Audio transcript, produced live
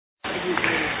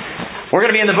We're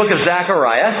going to be in the book of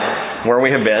Zechariah, where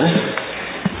we have been.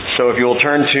 So if you will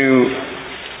turn to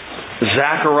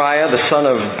Zechariah, the son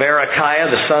of Berechiah,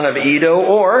 the son of Iddo,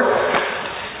 or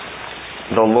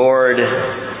the Lord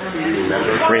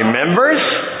remembers,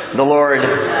 the Lord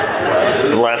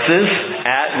blesses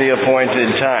at the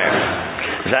appointed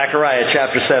time. Zechariah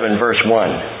chapter 7, verse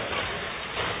 1.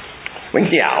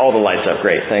 All the lights up.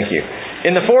 Great, thank you.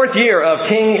 In the 4th year of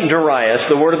King Darius,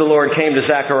 the word of the Lord came to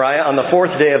Zechariah on the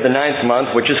 4th day of the 9th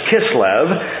month, which is Kislev.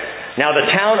 Now the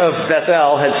town of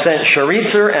Bethel had sent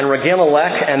Sharezer and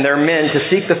Regem-elech and their men to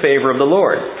seek the favor of the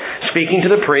Lord, speaking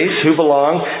to the priests who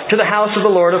belong to the house of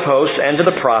the Lord of hosts and to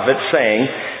the prophets, saying,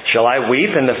 "Shall I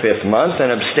weep in the 5th month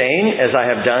and abstain as I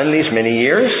have done these many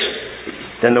years?"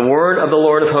 Then the word of the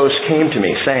Lord of hosts came to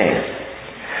me, saying,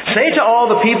 "Say to all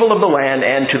the people of the land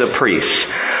and to the priests,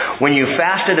 when you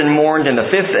fasted and mourned in the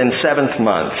 5th and 7th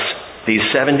months, these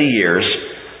 70 years,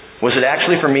 was it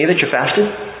actually for me that you fasted?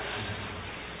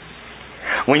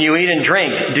 When you eat and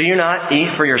drink, do you not eat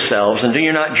for yourselves, and do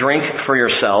you not drink for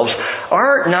yourselves?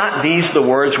 Are not these the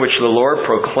words which the Lord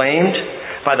proclaimed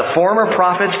by the former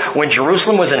prophets when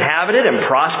Jerusalem was inhabited and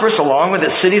prosperous along with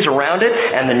its cities around it,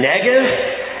 and the Negev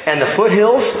and the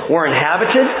foothills were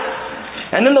inhabited?"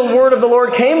 And then the word of the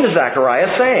Lord came to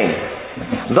Zechariah, saying,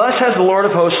 "Thus has the Lord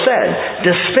of hosts said,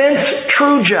 dispense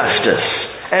true justice,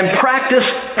 and practice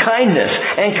kindness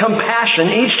and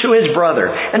compassion each to his brother,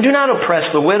 and do not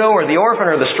oppress the widow or the orphan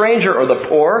or the stranger or the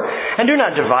poor, and do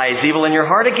not devise evil in your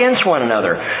heart against one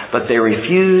another." But they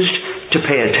refused to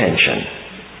pay attention,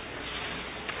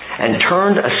 and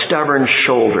turned a stubborn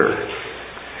shoulder,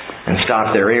 and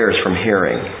stopped their ears from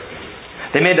hearing.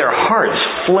 They made their hearts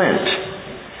flint,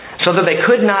 so that they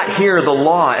could not hear the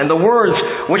law and the words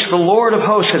which the Lord of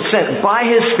hosts had sent by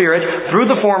His Spirit through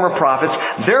the former prophets.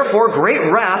 Therefore great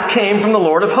wrath came from the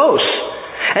Lord of hosts.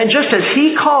 And just as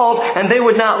He called, and they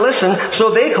would not listen, so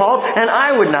they called, and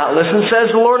I would not listen, says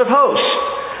the Lord of hosts.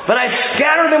 But I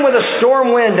scattered them with a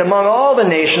storm wind among all the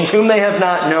nations whom they have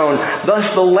not known. Thus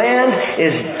the land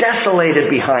is desolated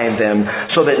behind them,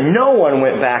 so that no one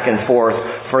went back and forth,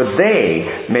 for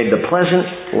they made the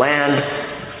pleasant land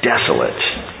desolate.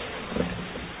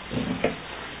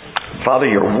 Father,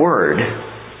 your word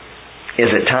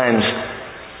is at times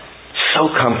so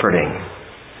comforting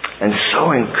and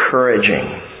so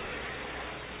encouraging,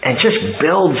 and just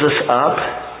builds us up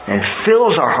and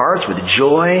fills our hearts with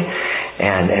joy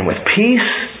and with peace.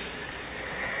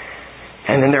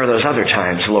 And then there are those other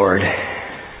times, Lord,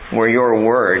 where your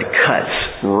word cuts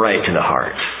right to the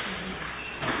heart,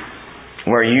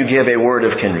 where you give a word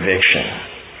of conviction.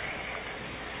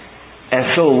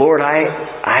 And so, Lord,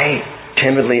 I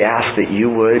timidly ask that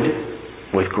you would,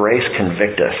 with grace,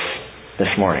 convict us this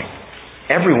morning.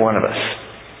 Every one of us.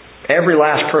 Every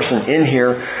last person in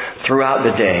here throughout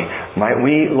the day. Might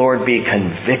we, Lord, be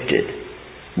convicted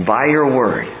by your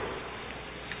word,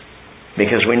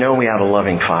 because we know we have a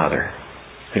loving Father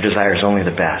who desires only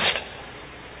the best.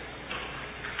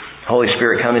 Holy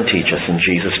Spirit, come and teach us in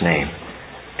Jesus' name.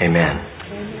 Amen.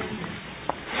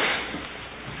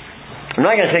 I'm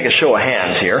not going to take a show of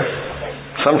hands here.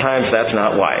 Sometimes that's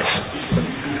not wise.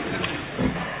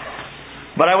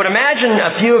 But I would imagine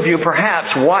a few of you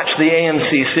perhaps watched the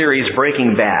AMC series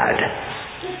Breaking Bad.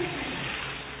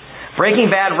 Breaking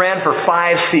Bad ran for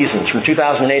 5 seasons, from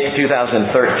 2008 to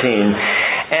 2013.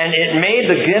 And it made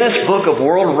the Guinness Book of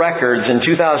World Records in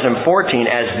 2014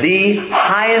 as the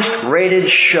highest rated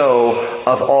show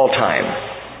of all time.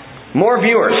 More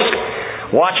viewers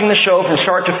watching the show from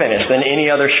start to finish than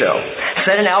any other show.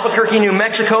 Set in Albuquerque, New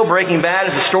Mexico, Breaking Bad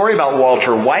is a story about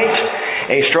Walter White,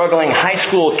 a struggling high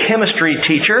school chemistry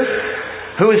teacher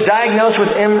who is diagnosed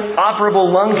with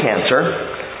inoperable lung cancer.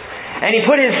 And he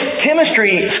put his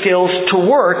chemistry skills to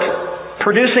work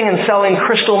producing and selling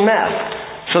crystal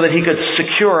meth so that he could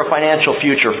secure a financial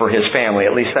future for his family.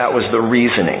 At least that was the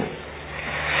reasoning.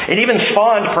 It even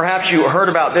spawned, perhaps you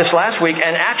heard about this last week,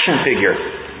 an action figure.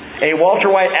 A Walter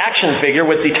White action figure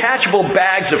with detachable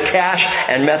bags of cash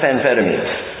and methamphetamines.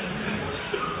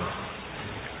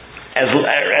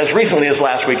 As recently as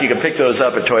last week, you could pick those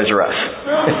up at Toys R Us.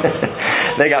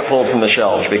 They got pulled from the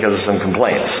shelves because of some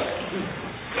complaints.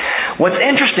 What's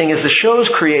interesting is the show's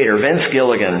creator, Vince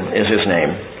Gilligan is his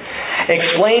name,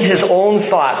 explained his own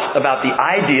thoughts about the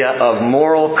idea of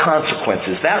moral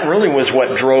consequences. That really was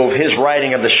what drove his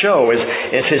writing of the show,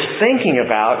 is his thinking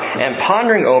about and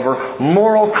pondering over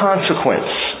moral consequence.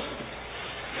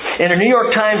 In a New York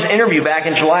Times interview back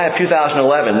in July of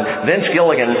 2011, Vince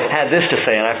Gilligan had this to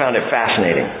say, and I found it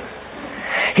fascinating.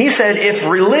 He said, "If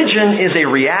religion is a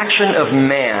reaction of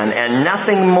man and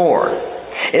nothing more,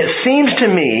 It seems to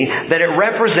me that it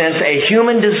represents a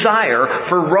human desire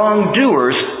for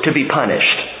wrongdoers to be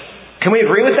punished. Can we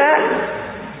agree with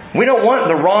that? We don't want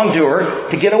the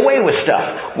wrongdoer to get away with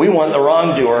stuff. We want the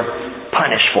wrongdoer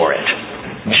punished for it.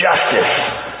 Justice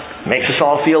makes us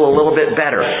all feel a little bit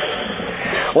better.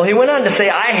 Well, he went on to say,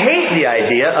 I hate the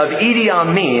idea of Idi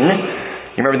Amin.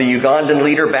 You remember the Ugandan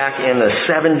leader back in the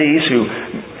 70s who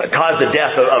caused the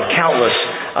death of countless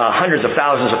hundreds of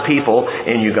thousands of people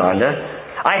in Uganda.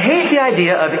 I hate the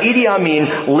idea of Idi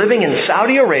Amin living in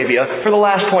Saudi Arabia for the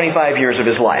last 25 years of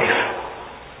his life.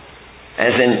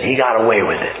 As in, he got away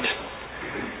with it.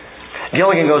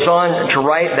 Gilligan goes on to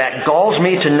write, that galls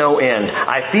me to no end.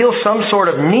 I feel some sort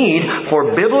of need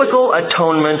for biblical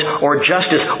atonement or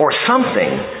justice or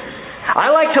something. I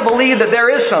like to believe that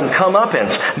there is some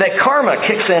comeuppance, that karma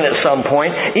kicks in at some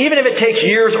point, even if it takes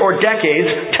years or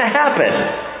decades to happen.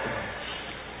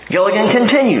 Gilligan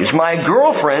continues, my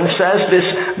girlfriend says this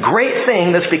great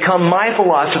thing that's become my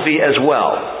philosophy as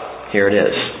well. Here it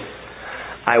is.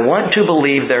 I want to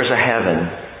believe there's a heaven,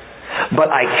 but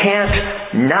I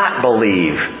can't not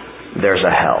believe there's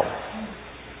a hell.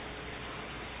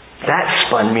 That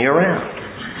spun me around.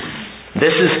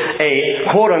 This is a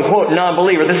quote-unquote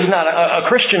non-believer. This is not a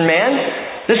Christian man.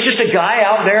 This is just a guy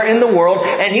out there in the world,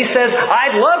 and he says,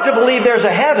 I'd love to believe there's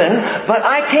a heaven, but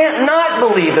I can't not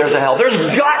believe there's a hell. There's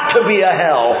got to be a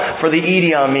hell for the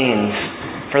Idi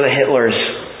Amins, for the Hitlers,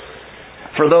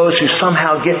 for those who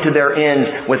somehow get to their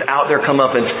end without their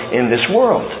comeuppance in this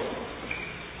world.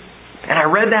 And I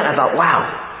read that and I thought, wow,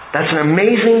 that's an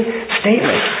amazing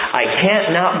statement. I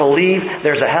can't not believe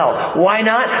there's a hell. Why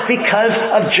not? Because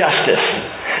of justice.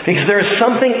 Because there is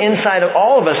something inside of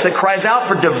all of us that cries out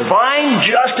for divine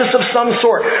justice of some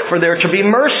sort. For there to be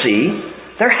mercy,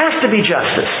 there has to be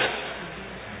justice.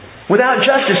 Without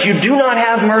justice, you do not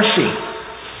have mercy.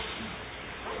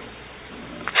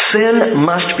 Sin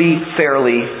must be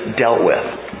fairly dealt with.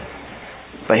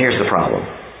 But here's the problem.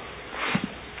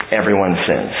 Everyone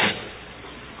sins.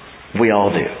 We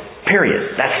all do.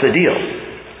 Period. That's the deal.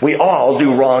 We all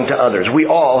do wrong to others. We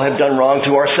all have done wrong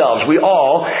to ourselves. We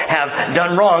all have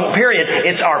done wrong, period.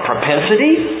 It's our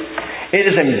propensity. It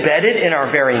is embedded in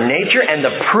our very nature. And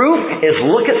the proof is,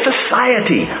 look at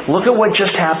society. Look at what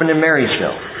just happened in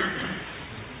Marysville.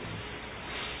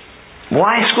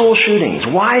 Why school shootings?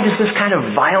 Why does this kind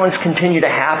of violence continue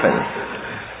to happen?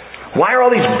 Why are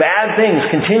all these bad things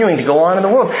continuing to go on in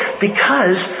the world?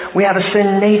 Because we have a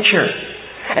sin nature.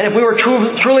 And if we were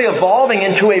truly evolving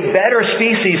into a better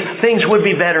species, things would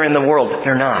be better in the world.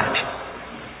 They're not.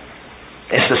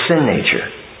 It's the sin nature.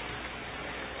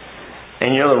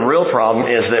 And you know, the real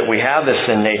problem is that we have this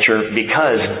sin nature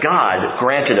because God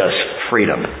granted us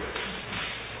freedom.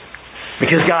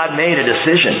 Because God made a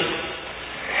decision.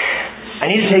 I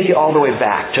need to take you all the way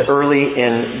back to early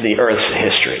in the earth's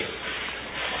history.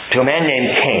 To a man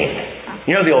named Cain.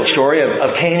 You know the old story of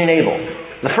Cain and Abel.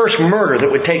 The first murder that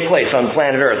would take place on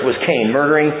planet Earth was Cain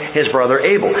murdering his brother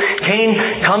Abel. Cain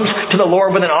comes to the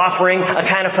Lord with an offering, a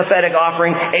kind of pathetic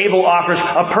offering. Abel offers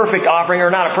a perfect offering,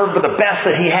 or not a perfect, but the best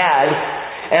that he had.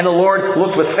 And the Lord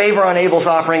looked with favor on Abel's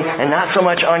offering and not so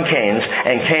much on Cain's.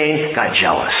 And Cain got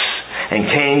jealous. And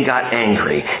Cain got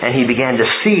angry. And he began to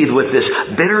seethe with this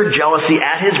bitter jealousy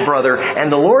at his brother. And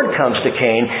the Lord comes to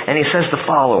Cain and he says the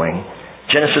following.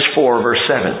 Genesis 4 verse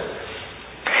 7.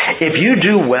 If you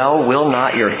do well, will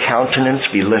not your countenance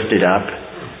be lifted up?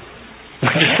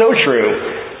 Which is so true.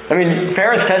 I mean,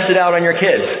 parents test it out on your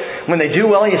kids. When they do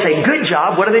well, you say, good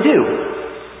job, what do they do?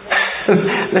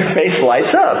 Their face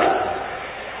lights up.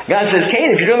 God says,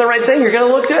 Cain, if you're doing the right thing, you're going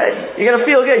to look good. You're going to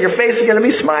feel good. Your face is going to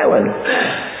be smiling.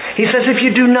 He says, if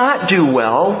you do not do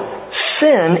well,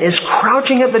 sin is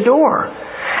crouching at the door.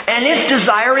 And its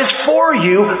desire is for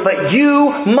you, but you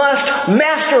must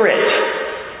master it.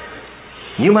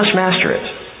 You must master it.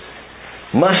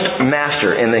 Must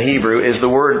master in the Hebrew is the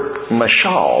word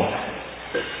mashal.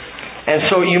 And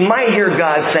so you might hear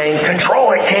God saying,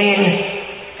 control it, Cain.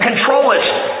 Control it.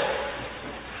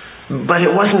 But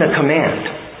it wasn't a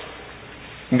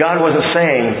command. God wasn't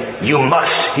saying, you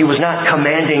must. He was not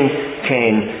commanding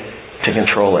Cain to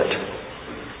control it.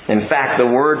 In fact, the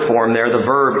word form there, the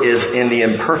verb, is in the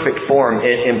imperfect form.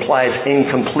 It implies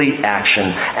incomplete action.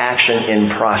 Action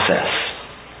in process.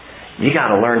 You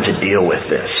got to learn to deal with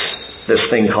this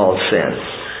thing called sin.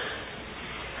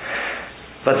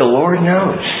 But the Lord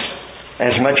knows,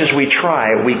 as much as we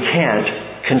try, we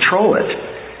can't control it.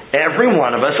 Every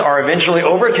one of us are eventually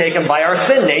overtaken by our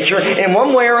sin nature in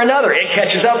one way or another. It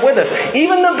catches up with us.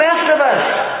 Even the best of us.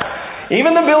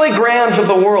 Even the Billy Grahams of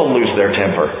the world lose their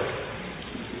temper.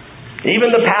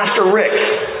 Even the Pastor Ricks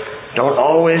don't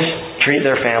always treat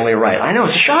their family right. I know,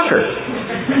 it's a shocker.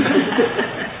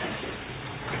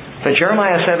 But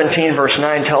Jeremiah 17 verse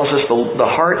 9 tells us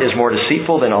the heart is more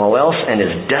deceitful than all else and is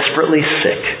desperately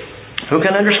sick. Who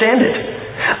can understand it?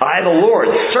 I, the Lord,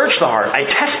 search the heart. I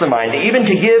test the mind, even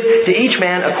to give to each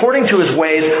man according to his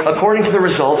ways, according to the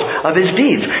results of his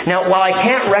deeds. Now, while I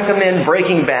can't recommend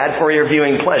Breaking Bad for your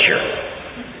viewing pleasure,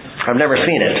 I've never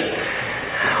seen it.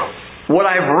 What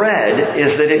I've read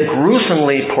is that it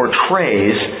gruesomely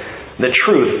portrays the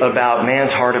truth about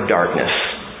man's heart of darkness.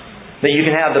 That you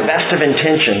can have the best of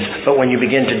intentions, but when you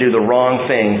begin to do the wrong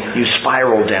thing, you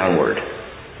spiral downward,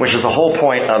 which is the whole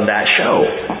point of that show.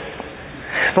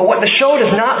 But what the show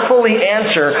does not fully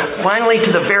answer, finally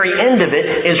to the very end of it,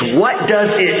 is what does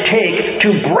it take to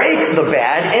break the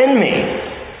bad in me?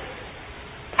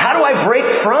 How do I break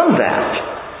from that?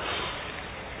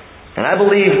 And I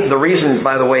believe the reason,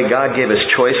 by the way, God gave us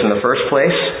choice in the first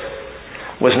place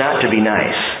was not to be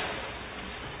nice.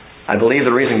 I believe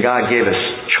the reason God gave us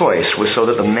choice was so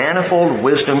that the manifold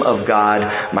wisdom of God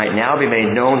might now be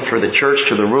made known through the church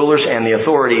to the rulers and the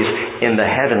authorities in the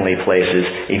heavenly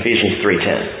places. Ephesians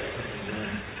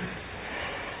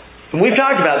 3:10. We've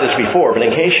talked about this before, but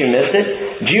in case you missed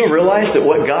it, do you realize that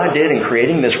what God did in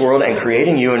creating this world and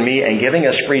creating you and me and giving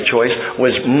us free choice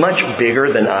was much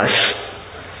bigger than us?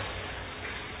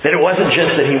 That it wasn't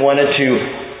just that He wanted to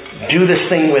do this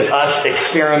thing with us,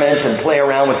 experiment and play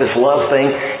around with this love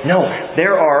thing. No,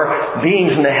 there are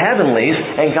beings in the heavenlies,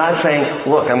 and God's saying,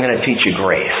 look, I'm going to teach you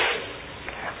grace.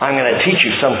 I'm going to teach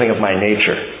you something of my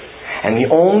nature. And the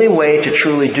only way to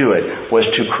truly do it was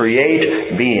to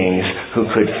create beings who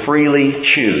could freely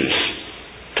choose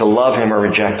to love Him or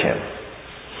reject Him.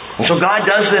 And so God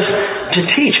does this to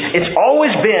teach. It's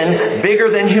always been bigger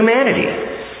than humanity.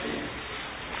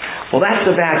 Well, that's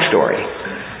the backstory.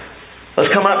 Let's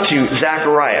come up to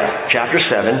Zechariah chapter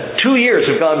 7. 2 years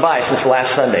have gone by since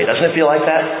last Sunday. Doesn't it feel like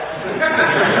that?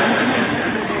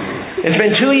 It's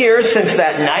been 2 years since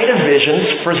that night of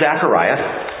visions for Zechariah.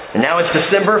 And now it's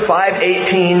December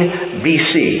 518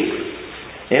 BC.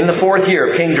 In the 4th year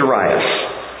of King Darius.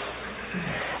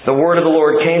 The word of the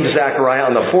Lord came to Zechariah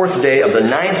on the 4th day of the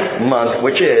 9th month,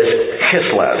 which is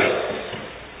Kislev.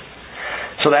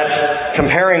 So that's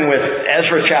comparing with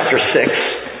Ezra chapter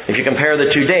 6. If you compare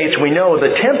the two dates, we know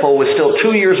the temple was still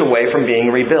 2 years away from being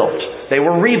rebuilt. They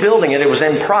were rebuilding it. It was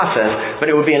in process, but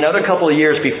it would be another couple of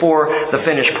years before the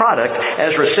finished product.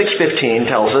 Ezra 6:15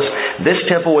 tells us this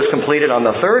temple was completed on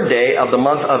the 3rd day of the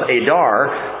month of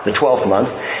Adar, the 12th month.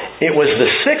 It was the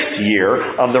 6th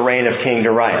year of the reign of King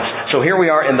Darius. So here we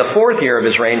are in the 4th year of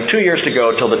his reign, 2 years to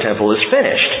go till the temple is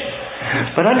finished.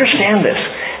 But understand this.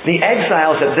 The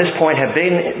exiles at this point have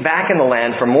been back in the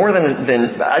land for more than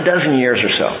a dozen years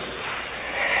or so.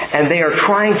 And they are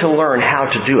trying to learn how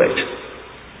to do it.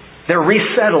 They're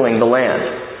resettling the land.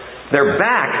 They're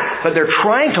back, but they're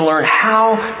trying to learn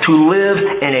how to live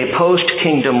in a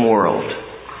post-kingdom world.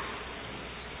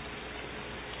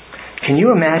 Can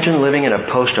you imagine living in a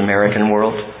post-American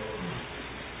world?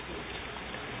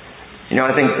 You know,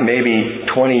 I think maybe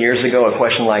 20 years ago a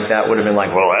question like that would have been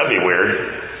like, well, that'd be weird.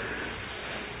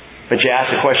 But you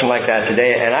ask a question like that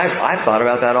today, and I've thought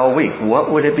about that all week.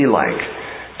 What would it be like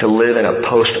to live in a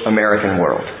post-American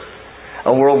world?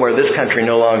 A world where this country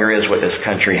no longer is what this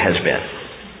country has been.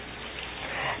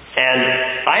 And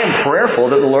I am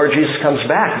prayerful that the Lord Jesus comes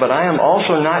back, but I am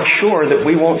also not sure that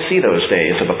we won't see those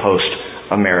days of a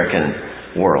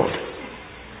post-American world.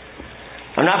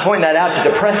 I'm not pointing that out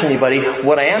to depress anybody.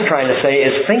 What I am trying to say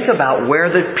is think about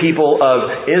where the people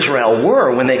of Israel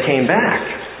were when they came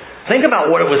back. Think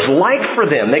about what it was like for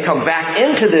them. They come back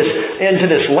into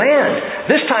this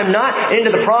land. This time not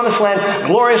into the promised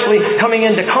land gloriously coming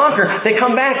in to conquer. They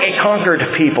come back a conquered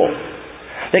people.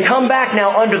 They come back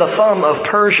now under the thumb of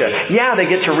Persia. Yeah, they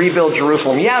get to rebuild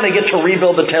Jerusalem. Yeah, they get to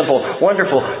rebuild the temple.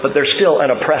 Wonderful. But they're still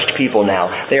an oppressed people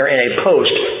now. They are in a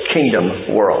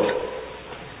post-kingdom world.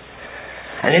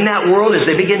 And in that world, as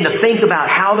they begin to think about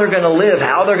how they're going to live,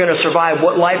 how they're going to survive,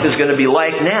 what life is going to be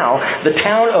like now, the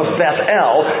town of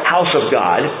Bethel, house of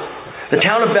God, the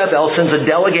town of Bethel sends a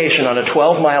delegation on a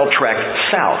 12-mile trek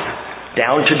south,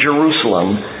 down to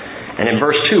Jerusalem. And in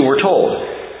verse 2, we're told,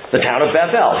 the town of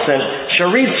Bethel sent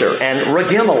Sharezer and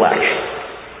Regimelech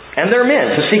and their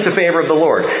men to seek the favor of the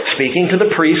Lord, speaking to the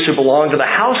priests who belong to the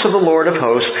house of the Lord of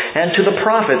hosts, and to the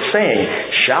prophets, saying,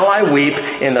 shall I weep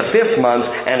in the 5th month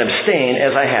and abstain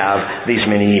as I have these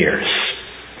many years?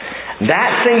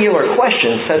 That singular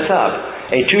question sets up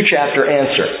a 2-chapter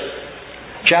answer.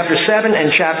 Chapter 7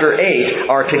 and chapter 8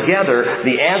 are together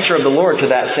the answer of the Lord to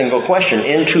that single question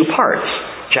in 2 parts.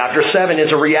 Chapter 7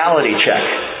 is a reality check.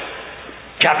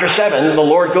 Chapter 7, the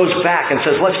Lord goes back and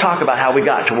says, let's talk about how we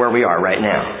got to where we are right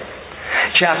now.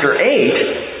 Chapter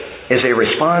 8 is a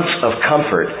response of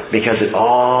comfort because it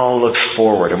all looks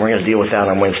forward, and we're going to deal with that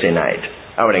on Wednesday night.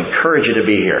 I would encourage you to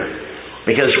be here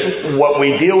because what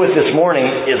we deal with this morning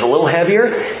is a little heavier.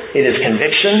 It is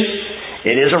conviction.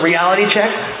 It is a reality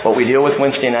check. What we deal with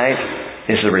Wednesday night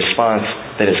is a response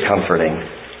that is comforting.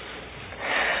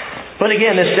 But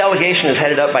again, this delegation is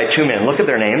headed up by two men. Look at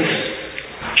their names.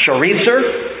 Sharezer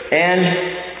and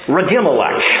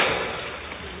Regimelech.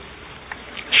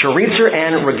 Sharezer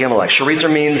and Regimelech. Sharezer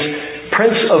means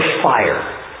Prince of Fire.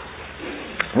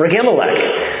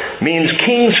 Regimelech means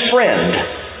King's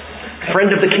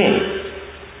friend of the king.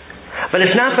 But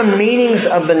it's not the meanings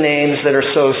of the names that are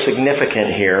so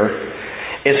significant here.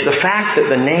 It's the fact that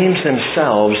the names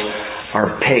themselves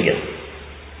are pagan.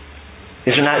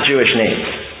 These are not Jewish names.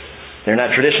 They're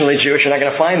not traditionally Jewish. You're not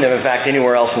going to find them, in fact,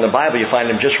 anywhere else in the Bible. You find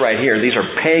them just right here. These are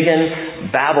pagan,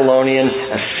 Babylonian,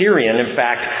 Assyrian. In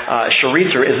fact,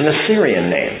 Sharezer is an Assyrian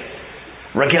name.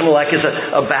 Regimelech is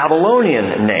a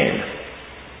Babylonian name.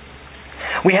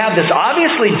 We have this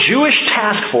obviously Jewish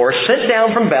task force sent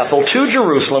down from Bethel to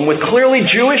Jerusalem with clearly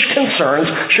Jewish concerns.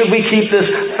 Should we keep this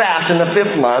fast in the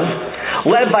 5th month?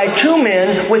 Led by two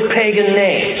men with pagan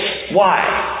names. Why?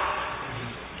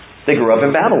 They grew up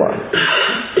in Babylon.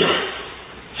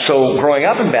 So growing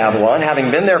up in Babylon, having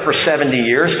been there for 70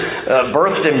 years,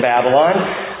 birthed in Babylon,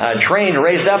 trained,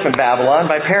 raised up in Babylon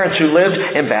by parents who lived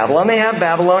in Babylon, they have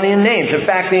Babylonian names. In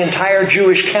fact, the entire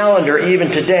Jewish calendar, even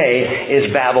today,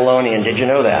 is Babylonian. Did you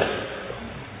know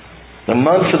that? The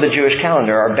months of the Jewish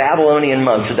calendar are Babylonian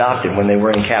months adopted when they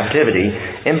were in captivity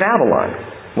in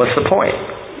Babylon. What's the point?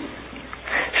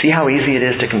 See how easy it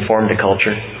is to conform to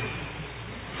culture?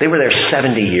 They were there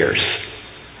 70 years.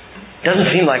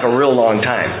 Doesn't seem like a real long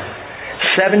time.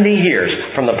 70 years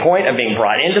from the point of being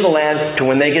brought into the land to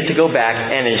when they get to go back.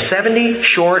 And in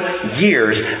 70 short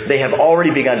years, they have already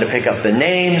begun to pick up the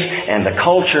names and the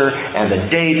culture and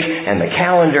the dates and the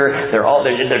calendar.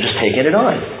 They're just taking it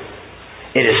on.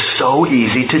 It is so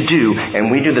easy to do,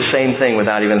 and we do the same thing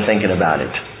without even thinking about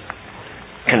it.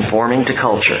 Conforming to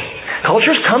culture.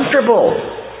 Culture's comfortable.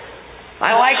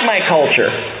 I like my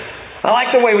culture. I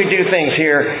like the way we do things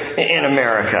here in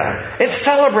America. It's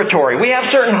celebratory. We have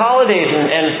certain holidays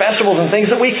and festivals and things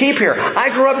that we keep here. I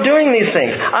grew up doing these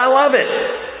things. I love it.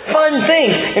 Fun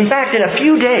things. In fact, in a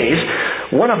few days,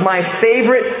 one of my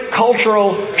favorite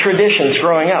cultural traditions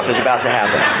growing up is about to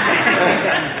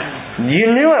happen.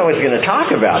 You knew I was going to talk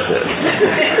about this.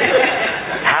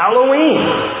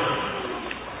 Halloween.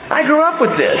 I grew up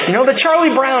with this. You know, the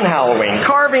Charlie Brown Halloween,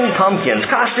 carving pumpkins,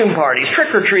 costume parties,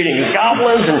 trick-or-treating,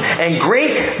 goblins, and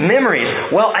great memories.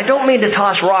 Well, I don't mean to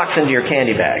toss rocks into your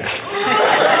candy bags.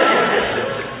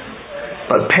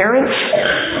 But parents,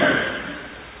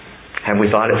 have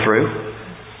we thought it through?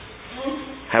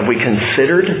 Have we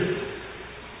considered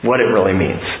what it really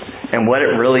means? And what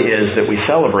it really is that we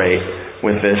celebrate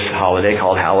with this holiday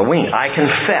called Halloween. I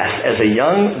confess, as a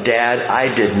young dad, I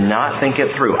did not think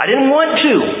it through. I didn't want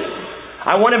to.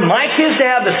 I wanted my kids to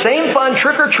have the same fun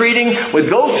trick-or-treating with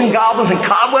ghosts and goblins and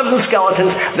cobwebs and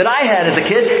skeletons that I had as a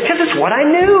kid, because it's what I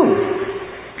knew.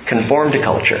 Conform to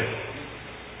culture.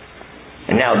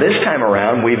 And now this time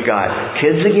around, we've got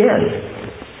kids again.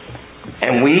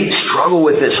 And we struggle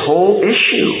with this whole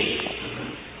issue.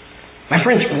 My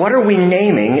friends, what are we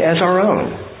naming as our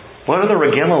own? What are the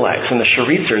Regimelechs and the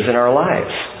Sharezers in our lives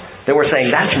that we're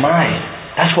saying, that's mine,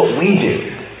 that's what we do?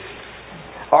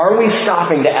 Are we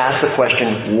stopping to ask the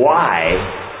question, why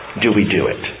do we do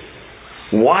it?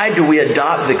 Why do we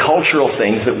adopt the cultural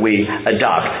things that we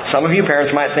adopt? Some of you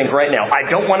parents might think right now, I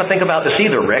don't want to think about this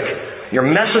either, Rick. You're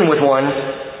messing with one.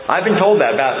 I've been told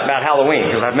that about Halloween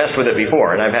because I've messed with it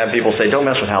before, and I've had people say, don't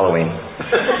mess with Halloween.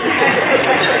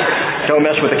 Don't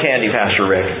mess with the candy, Pastor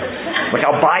Rick. Like,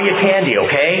 I'll buy you candy,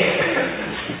 okay?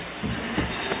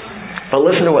 But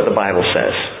listen to what the Bible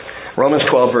says. Romans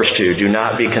 12, verse 2, do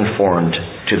not be conformed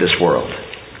to this world,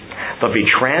 but be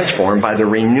transformed by the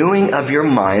renewing of your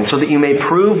mind so that you may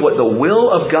prove what the will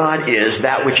of God is,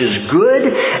 that which is good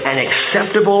and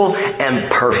acceptable and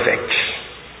perfect.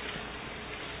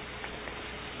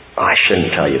 Oh, I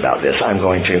shouldn't tell you about this. I'm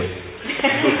going to.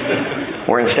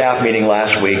 We're in staff meeting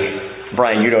last week.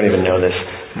 Brian, you don't even know this.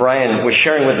 Brian was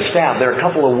sharing with the staff, there are a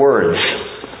couple of words.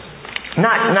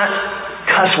 Not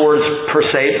cuss words per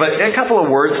se, but a couple of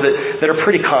words that are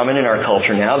pretty common in our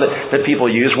culture now that people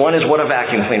use. One is what a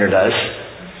vacuum cleaner does.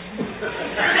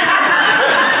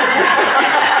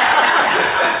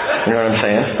 You know what I'm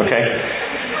saying? Okay.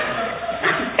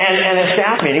 And at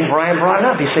staff meeting, Brian brought it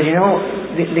up. He said,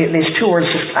 these two words,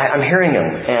 I'm hearing them.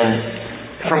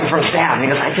 And from staff. And he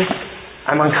goes,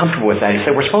 I'm uncomfortable with that. He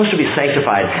said, we're supposed to be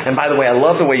sanctified. And by the way, I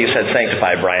love the way you said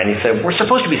sanctified, Brian. He said, we're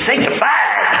supposed to be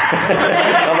sanctified.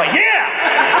 I'm like,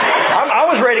 yeah! I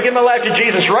was ready to give my life to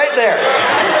Jesus right there.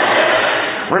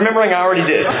 Remembering I already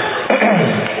did.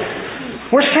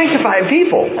 We're sanctified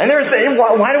people. And they're saying,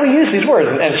 why do we use these words?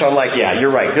 And so I'm like, yeah,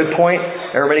 you're right. Good point.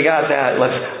 Everybody got that.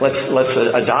 Let's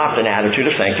adopt an attitude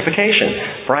of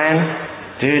sanctification. Brian,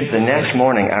 dude, the next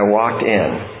morning I walked in.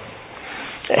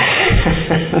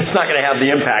 It's not going to have the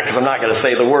impact because I'm not going to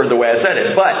say the word the way I said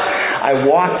it. But I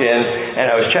walked in and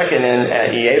I was checking in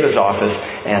at Eva's office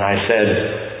and I said,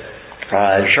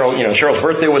 Cheryl's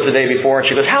birthday was the day before, and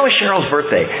she goes, how was Cheryl's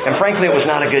birthday? And frankly, it was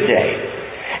not a good day.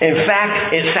 In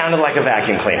fact, it sounded like a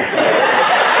vacuum cleaner.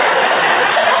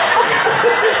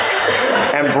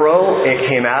 And bro, it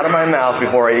came out of my mouth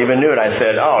before I even knew it. I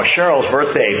said, oh, Cheryl's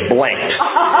birthday blanked.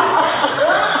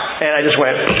 And I just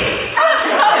went,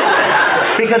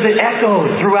 because it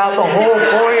echoed throughout the whole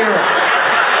foyer.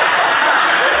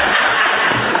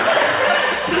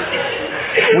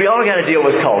 We all got to deal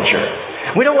with culture.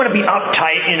 We don't want to be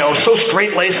uptight, so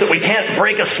straight-laced that we can't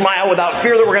break a smile without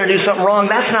fear that we're going to do something wrong.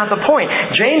 That's not the point.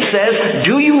 James says,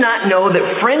 do you not know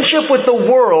that friendship with the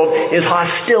world is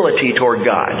hostility toward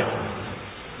God?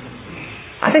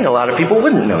 I think a lot of people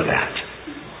wouldn't know that.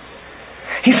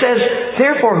 He says,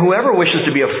 therefore, whoever wishes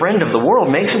to be a friend of the world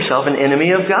makes himself an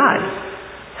enemy of God.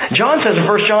 John says in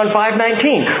 1 John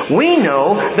 5:19, we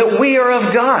know that we are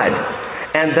of God,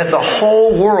 and that the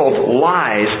whole world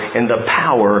lies in the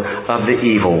power of the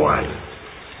evil one.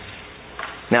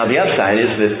 Now the upside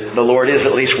is that the Lord is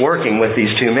at least working with these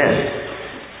two men.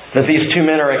 That these two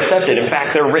men are accepted. In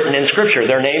fact, they're written in Scripture.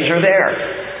 Their names are there.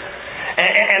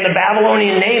 And the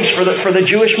Babylonian names for the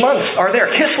Jewish months are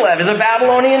there. Kislev is a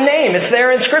Babylonian name. It's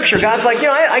there in Scripture. God's like,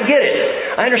 I get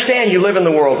it. I understand you live in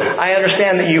the world. I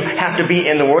understand that you have to be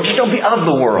in the world. Just don't be of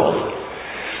the world.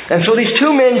 And so these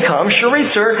two men come,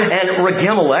 Sharezer and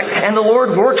Regimelech, and the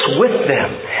Lord works with them.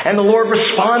 And the Lord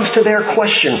responds to their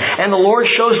question. And the Lord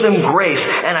shows them grace.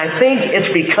 And I think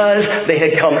it's because they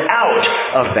had come out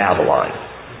of Babylon.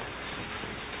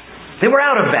 They were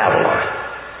out of Babylon.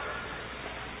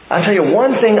 I'll tell you,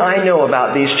 one thing I know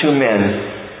about these two men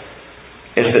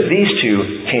is that these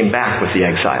two came back with the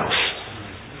exiles.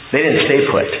 They didn't stay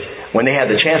put. When they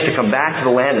had the chance to come back to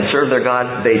the land and serve their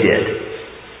God, they did.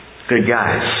 Good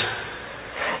guys.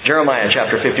 Jeremiah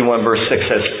chapter 51 verse 6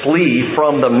 says, flee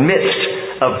from the midst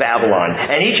of Babylon,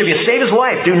 and each of you save his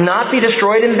life. Do not be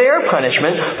destroyed in their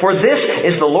punishment, for this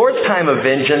is the Lord's time of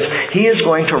vengeance. He is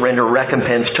going to render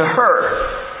recompense to her.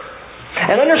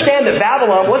 And understand that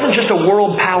Babylon wasn't just a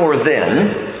world power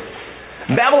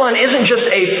then. Babylon isn't just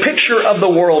a picture of the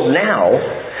world now.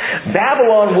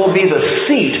 Babylon will be the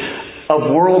seat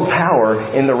of world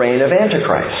power in the reign of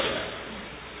Antichrist.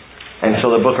 And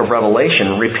so the book of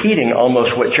Revelation, repeating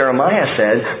almost what Jeremiah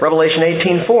said, Revelation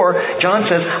 18:4, John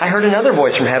says, I heard another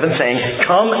voice from heaven saying,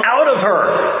 come out of her,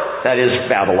 that is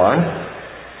Babylon.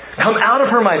 Come out of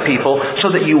her, my people,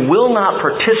 so that you will not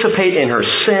participate in her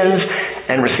sins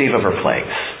and receive of her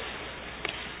plagues.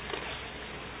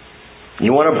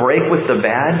 You want to break with the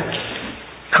bad?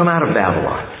 Come out of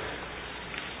Babylon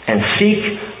and seek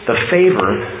the favor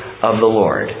of the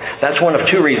Lord. That's one of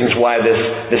two reasons why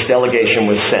this delegation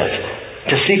was sent.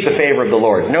 To seek the favor of the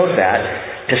Lord. Note that.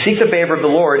 To seek the favor of the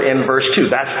Lord in verse 2.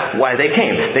 That's why they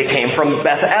came. They came from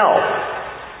Bethel.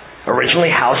 Originally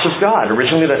house of God.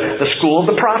 Originally the school of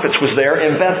the prophets was there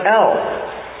in Bethel.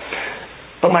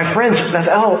 But my friends,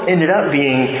 Bethel ended up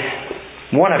being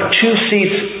one of two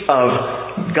seats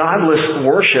of godless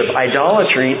worship,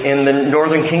 idolatry in the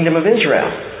northern kingdom of Israel.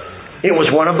 It was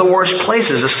one of the worst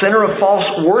places, a center of false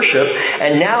worship,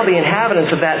 and now the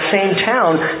inhabitants of that same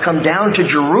town come down to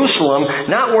Jerusalem,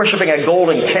 not worshiping a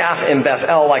golden calf in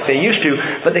Bethel like they used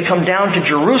to, but they come down to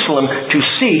Jerusalem to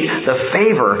seek the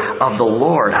favor of the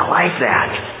Lord. I like that.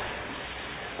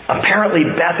 Apparently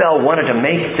Bethel wanted to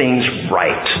make things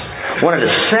right, wanted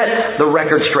to set the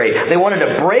record straight. They wanted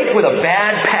to break with a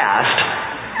bad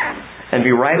past and be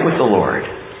right with the Lord.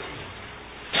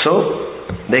 So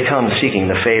they come seeking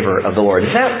the favor of the Lord.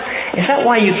 Is that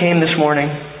why you came this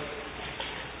morning?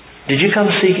 Did you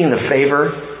come seeking the favor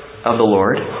of the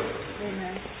Lord?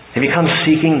 Amen. Have you come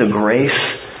seeking the grace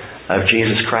of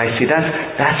Jesus Christ? See,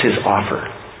 that's His offer.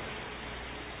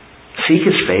 Seek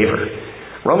His favor.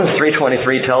 Romans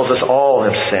 3:23 tells us all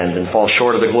have sinned and fall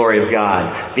short of the glory of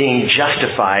God, being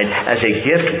justified as a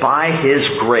gift by His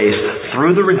grace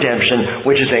through the redemption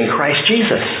which is in Christ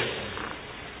Jesus.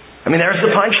 I mean, there's the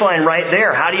punchline right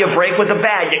there. How do you break with the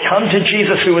bad? You come to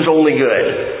Jesus who is only good.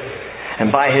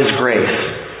 And by His grace,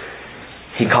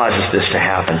 He He causes this to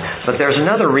happen. But there's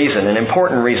another reason, an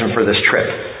important reason for this trip.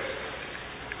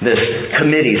 This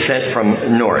committee sent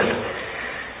from north.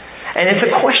 And it's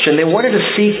a question. They wanted to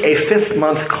seek a 5th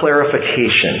month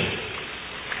clarification.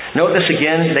 Note this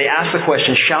again. They asked the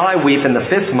question, shall I weep in the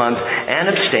 5th month and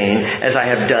abstain as I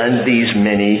have done these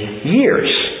many years?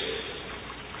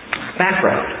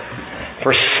 Background.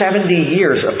 For 70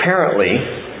 years, apparently,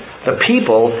 the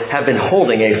people have been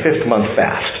holding a 5th month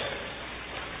fast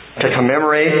to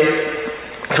commemorate,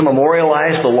 to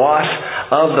memorialize the loss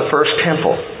of the first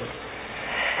temple.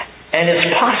 And it's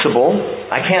possible,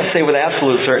 I can't say with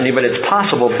absolute certainty, but it's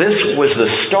possible this was the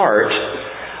start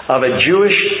of a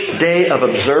Jewish day of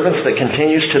observance that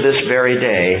continues to this very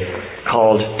day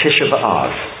called Tisha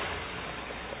B'Av.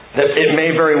 That it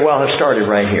may very well have started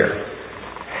right here.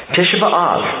 Tisha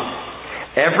B'Av.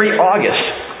 Every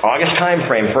August time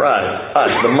frame for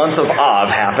us, the month of Av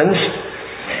happens.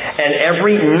 And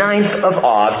every 9th of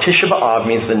Av, Tisha B'Av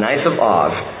means the 9th of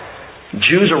Av,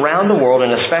 Jews around the world,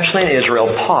 and especially in Israel,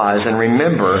 pause and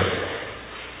remember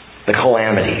the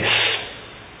calamities.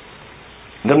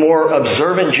 The more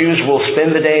observant Jews will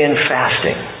spend the day in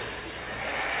fasting.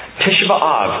 Tisha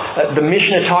B'Av, the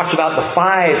Mishnah talks about the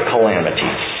 5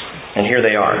 calamities. And here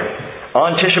they are.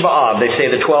 On Tisha B'Av, they say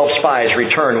the 12 spies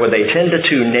returned with a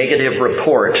 10-2 negative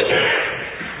report,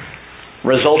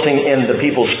 resulting in the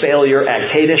people's failure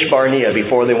at Kadesh Barnea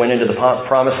before they went into the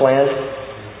Promised Land.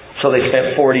 So they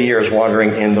spent 40 years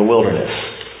wandering in the wilderness.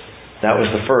 That was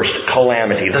the first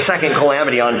calamity. The second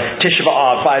calamity on Tisha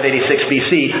B'Av, 586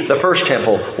 BC, the first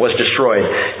temple was destroyed.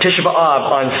 Tisha B'Av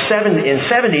in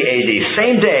 70 AD,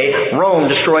 same day, Rome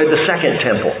destroyed the second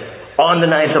temple on the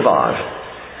 9th of Av.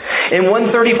 In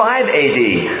 135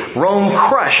 AD, Rome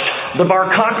crushed the Bar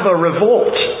Kokhba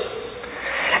revolt.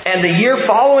 And the year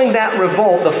following that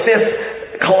revolt, the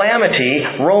 5th calamity,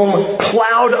 Rome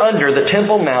plowed under the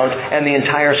Temple Mount and the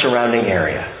entire surrounding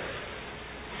area.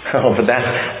 Oh, but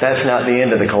that's not the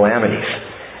end of the calamities.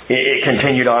 It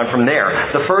continued on from there.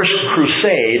 The first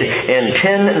crusade in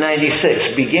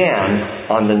 1096 began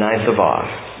on the 9th of Av.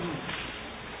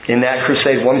 In that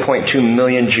crusade, 1.2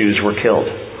 million Jews were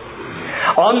killed.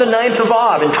 On the 9th of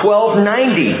Av in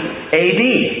 1290 AD,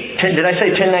 did I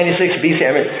say 1096 BC?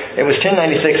 I mean, it was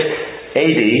 1096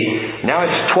 AD. Now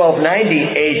it's 1290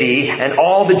 AD, and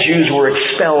all the Jews were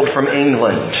expelled from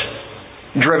England,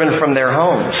 driven from their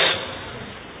homes.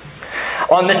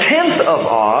 On the 10th of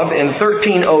Av in 1306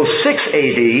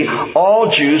 AD,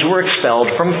 all Jews were expelled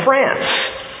from France.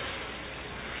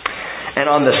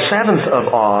 And on the 7th of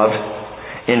Av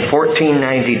in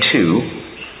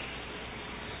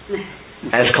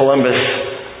 1492, as Columbus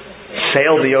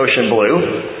sailed the ocean blue,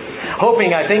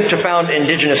 hoping, I think, to found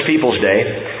Indigenous Peoples Day,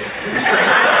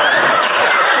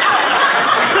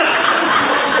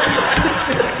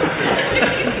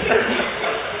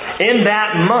 in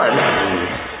that month,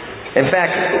 in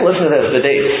fact, listen to this, the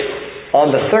dates.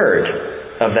 On the 3rd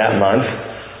of that month,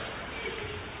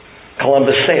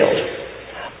 Columbus sailed.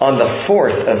 On the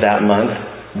 4th of that month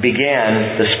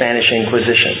began the Spanish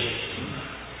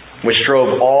Inquisition, which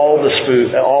drove all the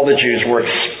Jews were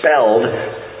expelled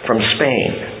from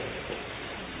Spain.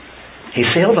 He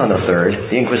sailed on the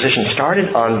 3rd. The Inquisition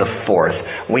started on the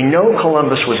 4th. We know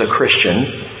Columbus was a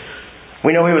Christian.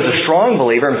 We know he was a strong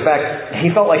believer. In fact, he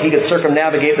felt like he could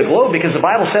circumnavigate the globe because the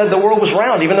Bible said the world was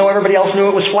round, even though everybody else knew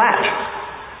it was flat.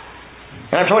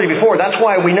 And I've told you before, that's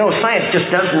why we know science just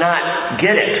does not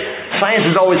get it. Science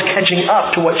is always catching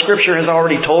up to what Scripture has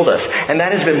already told us. And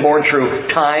that has been borne true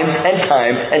time and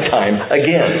time and time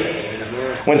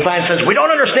again. When science says, we don't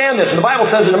understand this, and the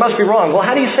Bible says it must be wrong. Well,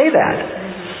 how do you say that?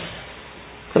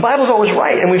 The Bible's always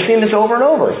right, and we've seen this over and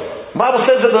over. The Bible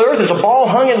says that the earth is a ball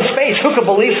hung in space. Who could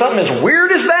believe something as weird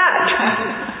as that?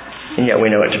 And yet we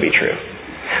know it to be true.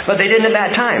 But they didn't at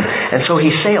that time. And so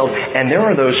he sailed, and there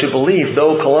are those who believe,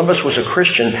 though Columbus was a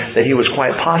Christian, that he was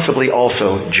quite possibly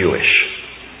also Jewish.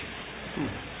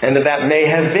 And that may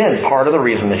have been part of the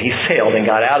reason that he sailed and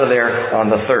got out of there on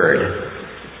the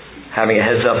 3rd, having a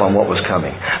heads up on what was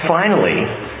coming. Finally,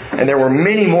 and there were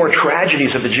many more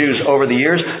tragedies of the Jews over the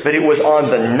years, but it was on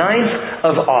the 9th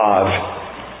of Av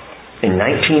in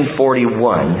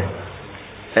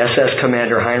 1941, SS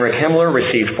Commander Heinrich Himmler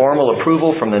received formal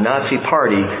approval from the Nazi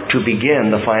Party to begin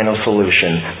the final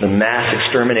solution, the mass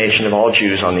extermination of all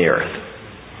Jews on the earth.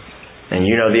 And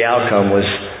you know the outcome was,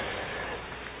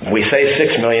 we say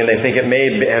 6 million, they think it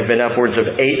may have been upwards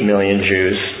of 8 million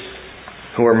Jews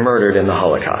who were murdered in the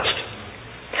Holocaust.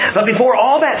 But before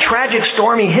all that tragic,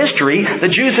 stormy history,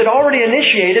 the Jews had already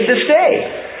initiated this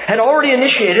day. Had already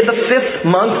initiated the 5th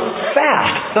month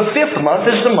fast. The 5th month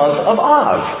is the month of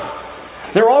Av.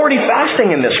 They're already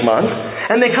fasting in this month,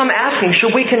 and they come asking,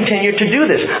 should we continue to do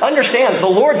this? Understand, the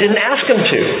Lord didn't ask them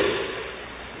to.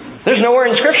 There's nowhere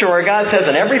in Scripture where God says,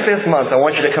 in every 5th month, I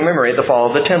want you to commemorate the fall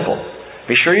of the temple.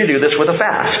 Be sure you do this with a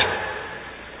fast.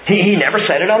 He never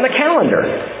set it on the calendar.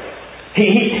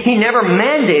 He never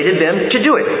mandated them to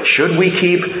do it. Should we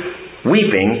keep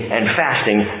weeping and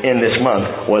fasting in this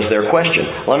month, was their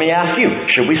question. Let me ask you,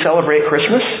 should we celebrate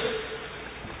Christmas?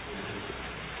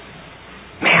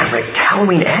 Man, Rick,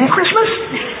 Halloween and Christmas?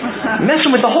 Messing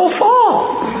with the whole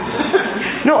fall.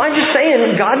 No, I'm just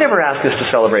saying, God never asked us to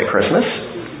celebrate Christmas.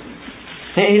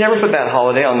 He never put that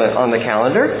holiday on the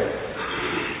calendar.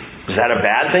 Is that a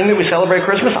bad thing that we celebrate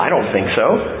Christmas? I don't think so.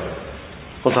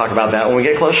 We'll talk about that when we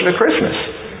get closer to Christmas.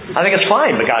 I think it's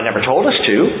fine, but God never told us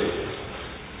to.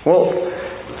 Well,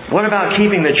 what about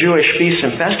keeping the Jewish feasts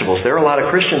and festivals? There are a lot of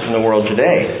Christians in the world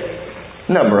today,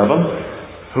 a number of them,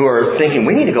 who are thinking,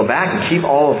 we need to go back and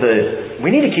we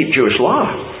need to keep Jewish law.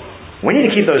 We need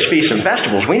to keep those feasts and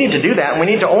festivals. We need to do that, and we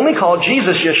need to only call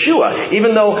Jesus Yeshua,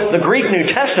 even though the Greek New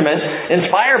Testament,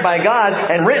 inspired by God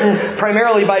and written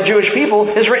primarily by Jewish people,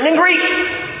 is written in Greek.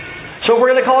 So if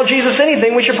we're going to call Jesus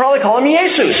anything, we should probably call him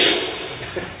Jesus.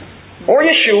 Or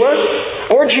Yeshua,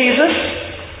 or Jesus.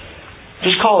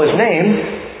 Just call his name.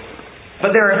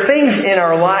 But there are things in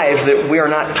our lives that we are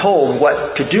not told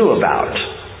what to do about.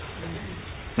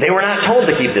 They were not told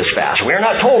to keep this fast. We are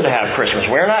not told to have Christmas.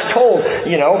 We are not told,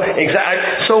 exactly.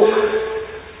 So,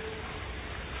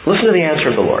 listen to the answer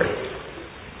of the Lord.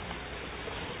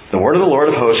 The word of the Lord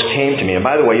of hosts came to me. And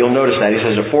by the way, you'll notice that. He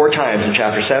says it 4 times in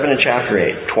chapter 7 and chapter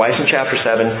 8. Twice in chapter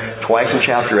 7, twice in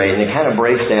chapter 8. And it kind of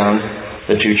breaks down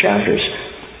the 2 chapters.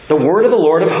 The word of the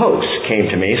Lord of hosts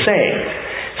came to me, saying,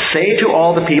 say to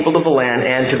all the people of the land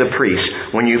and to the priests,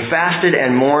 when you fasted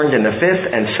and mourned in the 5th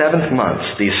and 7th months,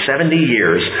 these 70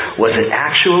 years, was it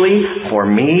actually for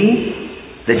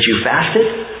me that you fasted?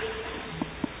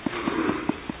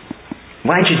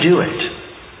 Why'd you do it?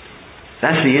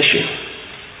 That's the issue.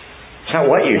 It's not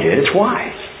what you did, it's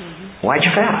why. Why'd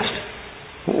you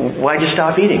fast? Why'd you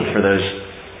stop eating for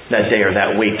that day or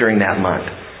that week during that month?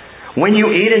 When you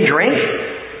eat and drink,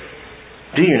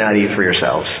 do you not eat for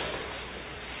yourselves?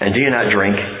 And do you not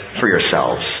drink for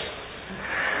yourselves?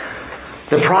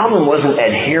 The problem wasn't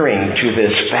adhering to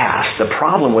this fast. The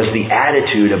problem was the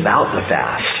attitude about the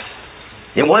fast.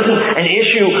 It wasn't an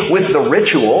issue with the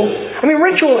ritual. I mean,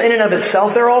 ritual in and of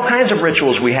itself, there are all kinds of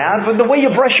rituals we have. But the way you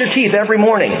brush your teeth every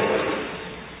morning.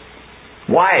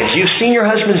 Wives, you've seen your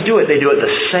husbands do it. They do it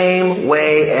the same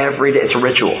way every day. It's a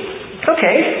ritual.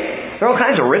 Okay. There are all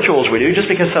kinds of rituals we do. Just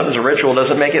because something's a ritual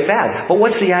doesn't make it bad. But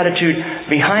what's the attitude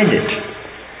behind it?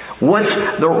 What's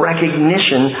the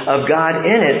recognition of God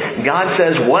in it? God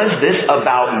says, was this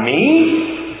about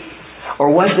me? Or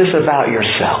was this about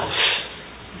yourselves?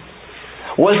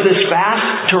 Was this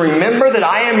fast to remember that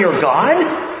I am your God?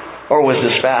 Or was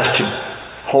this fast to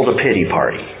hold a pity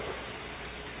party?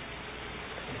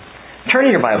 Turn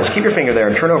in your Bibles, keep your finger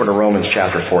there, and turn over to Romans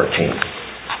chapter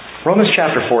 14. Romans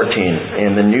chapter 14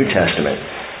 in the New Testament.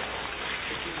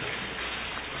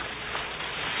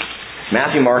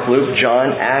 Matthew, Mark, Luke,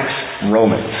 John, Acts,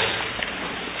 Romans.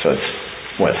 So it's,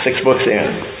 6 books in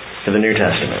to the New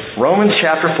Testament. Romans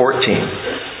chapter 14.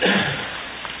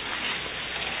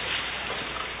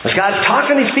 As God's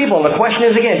talking to these people, and the question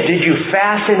is again, did you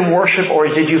fast in worship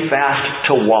or did you fast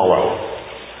to wallow?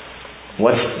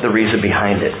 What's the reason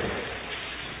behind it?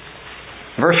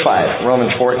 Verse 5,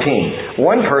 Romans 14.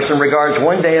 One person regards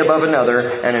one day above another,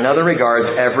 and another regards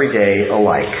every day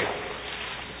alike.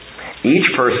 Each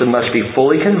person must be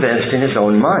fully convinced in his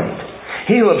own mind.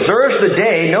 He who observes the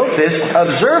day, note this,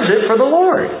 observes it for the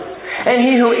Lord. And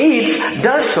he who eats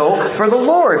does so for the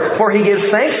Lord, for he gives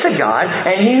thanks to God,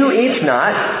 and he who eats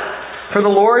not for the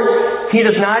Lord, he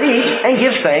does not eat and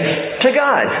gives thanks to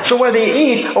God. So whether you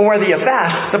eat or whether you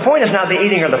fast, the point is not the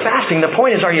eating or the fasting. The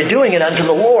point is, are you doing it unto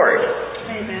the Lord?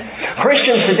 Amen.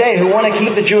 Christians today who want to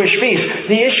keep the Jewish feast,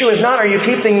 the issue is not, are you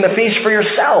keeping the feast for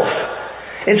yourself?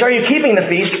 It's, are you keeping the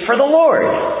feast for the Lord?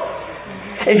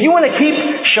 If you want to keep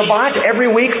Shabbat every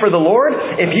week for the Lord,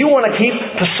 if you want to keep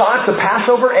Pesach, the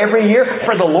Passover, every year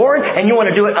for the Lord, and you want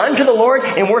to do it unto the Lord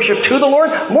in worship to the Lord,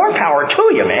 more power to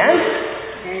you, man.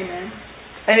 Amen.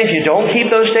 And if you don't keep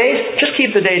those days, just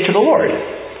keep the day to the Lord.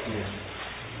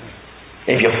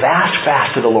 If you fast,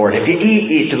 fast to the Lord. If you eat,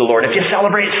 eat to the Lord. If you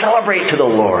celebrate, celebrate to the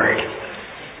Lord.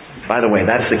 By the way,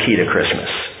 that's the key to Christmas.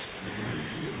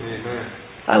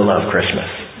 I love Christmas.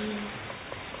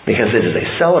 Because it is a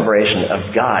celebration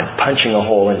of God punching a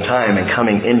hole in time and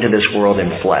coming into this world in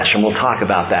flesh. And we'll talk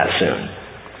about that soon.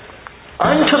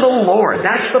 Unto the Lord.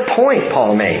 That's the point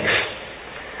Paul makes.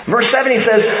 Verse 7 he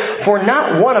says, "For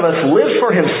not one of us lives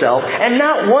for himself, and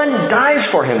not one dies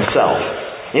for himself.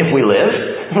 If we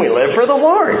live for the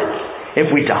Lord.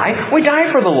 If we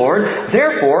die for the Lord.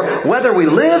 Therefore, whether we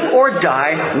live or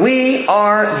die, we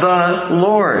are the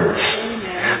Lord's.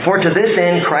 For to this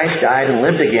end Christ died and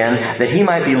lived again, that he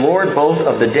might be Lord both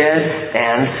of the dead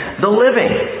and the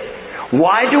living."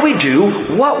 Why do we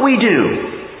do what we do?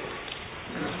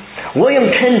 William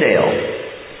Tyndale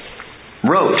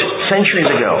wrote centuries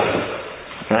ago,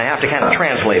 and I have to kind of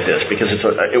translate this because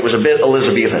it was a bit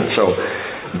Elizabethan, so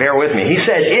bear with me. He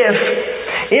said,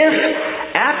 if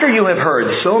after you have heard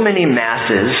so many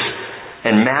masses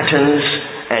and matins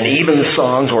and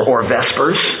evensongs or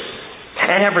vespers,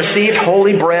 and have received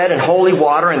holy bread and holy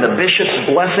water and the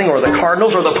bishop's blessing or the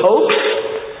cardinal's or the pope's,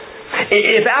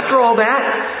 if after all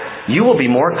that you will be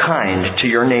more kind to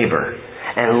your neighbor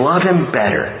and love him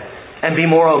better and be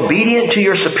more obedient to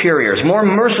your superiors, more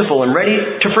merciful and ready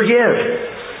to forgive,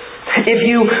 if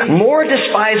you more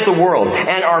despise the world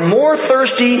and are more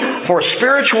thirsty for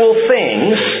spiritual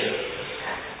things,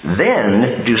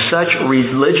 then do such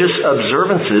religious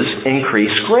observances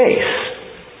increase grace.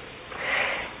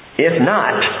 If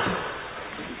not,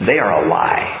 they are a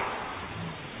lie.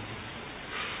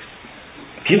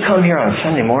 If you come here on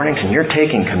Sunday mornings and you're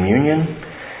taking communion,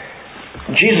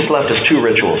 Jesus left us 2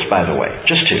 rituals, by the way.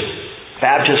 Just 2.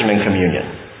 Baptism and communion.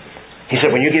 He said,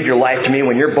 when you give your life to me,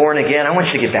 when you're born again, I want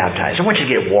you to get baptized. I want you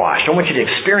to get washed. I want you to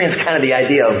experience kind of the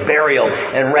idea of burial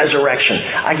and resurrection.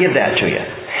 I give that to you.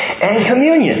 And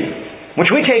communion, which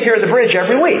we take here at the bridge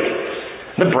every week.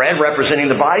 The bread representing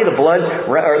the body, the blood,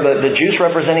 or the juice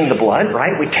representing the blood,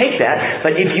 right? We take that.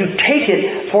 But if you take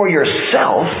it for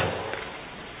yourself,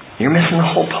 you're missing the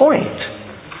whole point.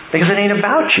 Because it ain't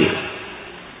about you.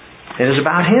 It is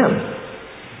about Him.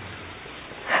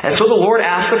 And so the Lord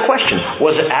asked the question,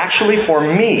 was it actually for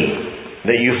me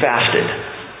that you fasted?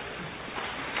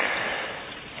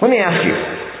 Let me ask you,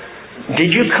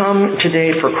 did you come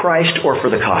today for Christ or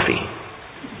for the coffee?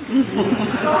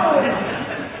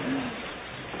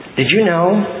 Did you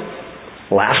know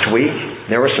last week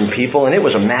there were some people, and it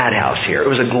was a madhouse here. It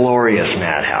was a glorious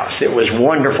madhouse. It was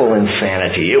wonderful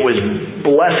insanity. It was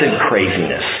blessed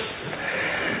craziness.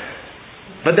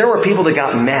 But there were people that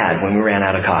got mad when we ran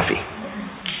out of coffee.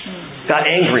 Got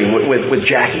angry with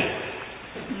Jackie.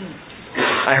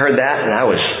 I heard that and I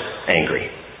was angry.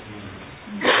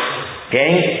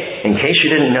 Gang, in case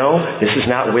you didn't know, this is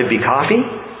not Whitby Coffee.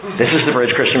 This is the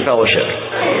Bridge Christian Fellowship.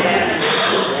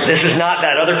 This is not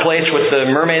that other place with the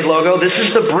mermaid logo. This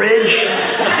is the Bridge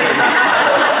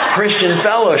Christian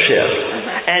Fellowship.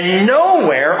 And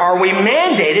nowhere are we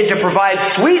mandated to provide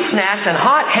sweet snacks and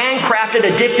hot, handcrafted,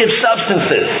 addictive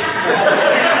substances.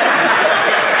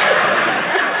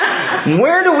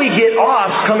 Where do we get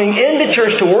off coming into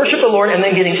church to worship the Lord and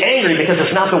then getting angry because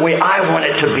it's not the way I want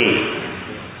it to be?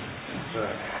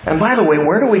 And by the way,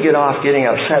 where do we get off getting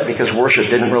upset because worship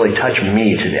didn't really touch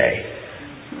me today?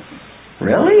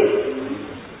 Really?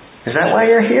 Is that why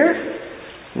you're here?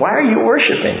 Why are you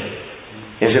worshiping?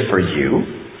 Is it for you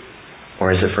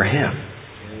or is it for Him?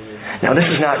 Now this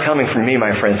is not coming from me,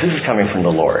 my friends. This is coming from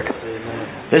the Lord.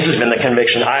 This has been the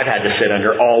conviction I've had to sit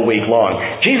under all week long.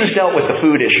 Jesus dealt with the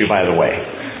food issue, by the way.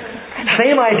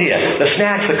 Same idea. The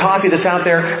snacks, the coffee that's out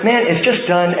there, man, it's just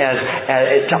done as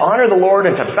to honor the Lord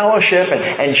and to fellowship.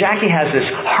 And Jackie has this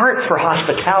heart for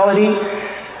hospitality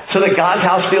so that God's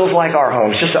house feels like our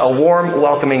home. It's just a warm,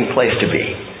 welcoming place to be.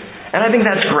 And I think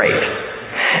that's great.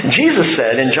 Jesus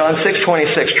said in John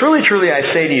 6:26, "Truly, truly, I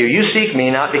say to you, you seek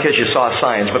me not because you saw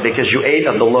signs, but because you ate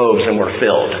of the loaves and were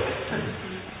filled."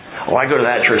 Oh, I go to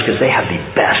that church because they have the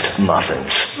best muffins.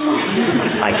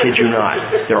 I kid you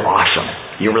not. They're awesome.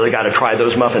 You really got to try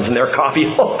those muffins and their coffee.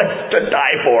 Oh, it's to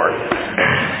die for.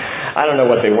 I don't know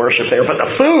what they worship there, but the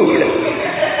food.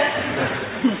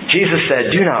 Jesus said,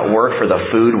 "Do not work for the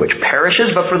food which perishes,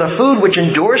 but for the food which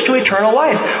endures to eternal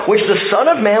life, which the Son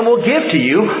of Man will give to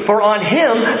you, for on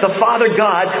Him the Father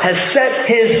God has set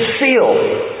His seal."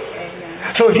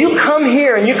 So if you come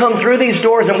here and you come through these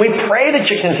doors, and we pray that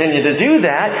you continue to do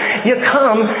that, you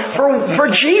come for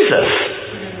Jesus.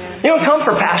 You don't come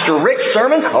for Pastor Rick's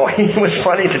sermon. Oh, he was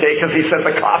funny today because he said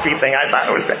the coffee thing. I thought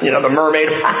it was, the mermaid.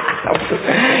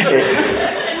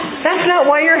 That's not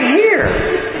why you're here.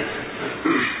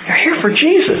 You're here for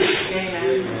Jesus.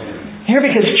 You're here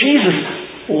because Jesus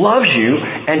loves you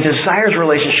and desires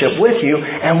relationship with you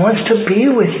and wants to be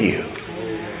with you.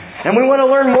 And we want to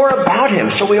learn more about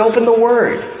Him, so we open the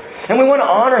Word. And we want to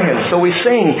honor Him, so we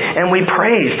sing and we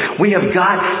praise. We have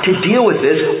got to deal with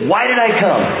this. Why did I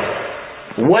come?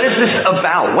 What is this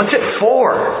about? What's it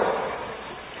for?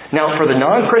 Now, for the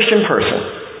non-Christian person,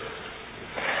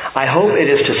 I hope it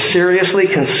is to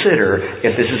seriously consider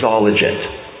if this is all legit.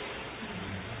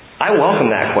 I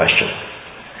welcome that question.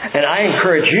 And I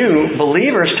encourage you,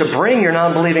 believers, to bring your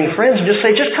non-believing friends and just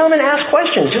say, just come and ask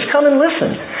questions. Just come and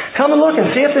listen. Come and look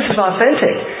and see if this is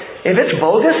authentic. If it's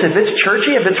bogus, if it's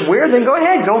churchy, if it's weird, then go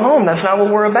ahead, go home. That's not what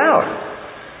we're about.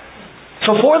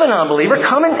 So for the non-believer,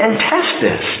 come and test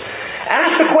this.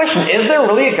 Ask the question, is there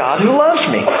really a God who loves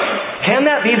me? Can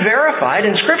that be verified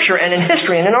in Scripture and in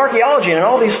history and in archaeology and in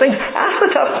all these things? Ask the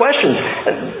tough questions.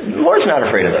 The Lord's not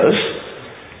afraid of those.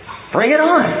 Bring it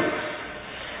on.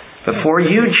 But for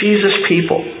you, Jesus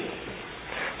people,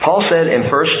 Paul said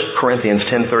in 1 Corinthians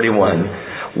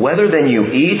 10:31, whether then you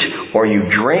eat or you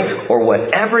drink or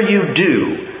whatever you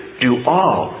do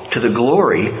all to the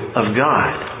glory of God.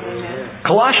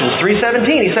 Colossians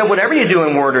 3:17, he said, whatever you do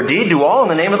in word or deed, do all in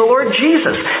the name of the Lord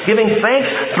Jesus, giving thanks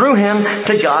through Him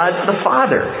to God the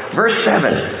Father. Verse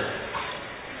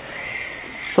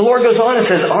 7. The Lord goes on and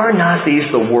says, are not these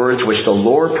the words which the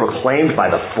Lord proclaimed by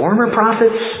the former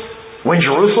prophets, when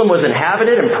Jerusalem was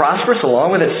inhabited and prosperous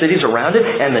along with its cities around it,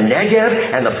 and the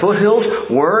Negev and the foothills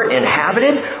were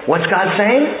inhabited? What's God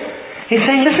saying? He's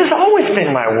saying, this has always been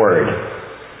my word.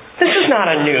 This is not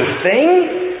a new thing.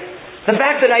 The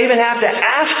fact that I even have to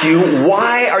ask you,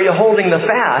 why are you holding the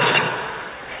fast,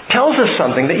 tells us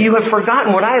something, that you have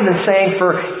forgotten what I have been saying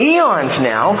for eons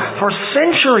now, for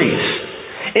centuries.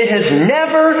 It has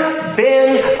never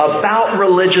been about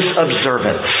religious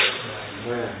observance.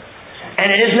 And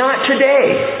it is not today.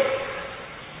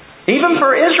 Even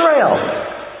for Israel,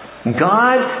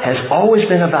 God has always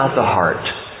been about the heart.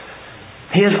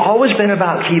 He has always been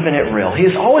about keeping it real. He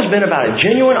has always been about a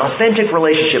genuine, authentic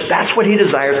relationship. That's what He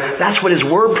desires. That's what His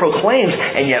Word proclaims.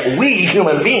 And yet we,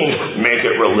 human beings, make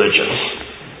it religious.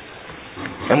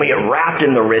 And we get wrapped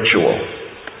in the ritual.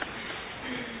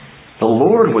 The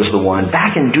Lord was the one,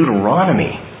 back in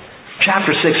Deuteronomy,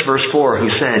 chapter 6, verse 4, who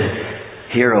said,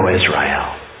 hear, O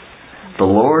Israel, the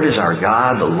Lord is our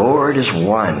God, the Lord is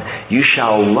one. You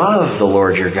shall love the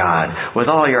Lord your God with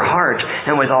all your heart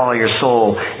and with all your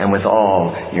soul and with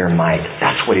all your might.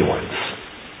 That's what He wants.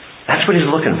 That's what He's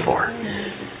looking for.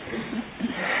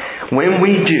 When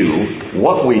we do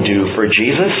what we do for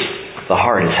Jesus, the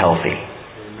heart is healthy.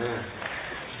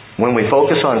 When we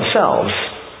focus on selves,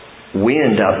 we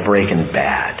end up breaking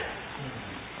bad.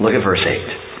 Look at verse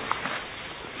 8.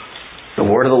 The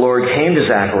word of the Lord came to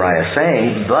Zechariah,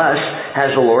 saying, thus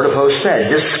has the Lord of hosts said,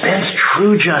 dispense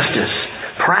true justice,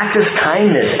 practice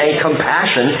kindness and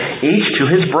compassion each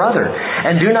to his brother,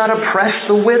 and do not oppress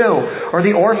the widow or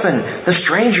the orphan, the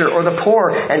stranger or the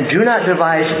poor, and do not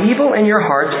devise evil in your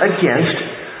hearts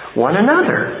against one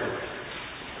another.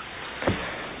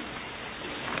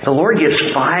 The Lord gives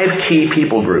 5 key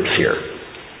people groups here.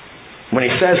 When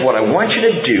He says, what I want you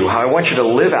to do, how I want you to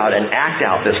live out and act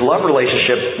out this love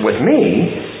relationship with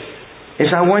me,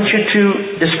 is I want you to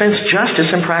dispense justice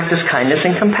and practice kindness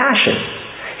and compassion.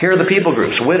 Here are the people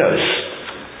groups, widows.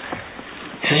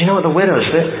 He says, you know what, the widows,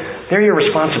 they're your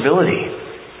responsibility.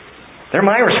 They're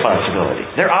my responsibility.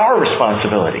 They're our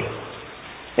responsibility.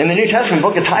 In the New Testament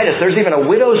book of Titus, there's even a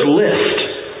widow's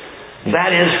list.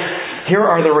 That is, here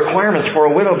are the requirements for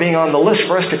a widow being on the list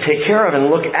for us to take care of and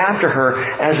look after her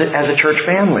as a church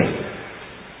family.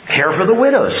 Care for the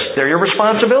widows. They're your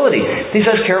responsibility. He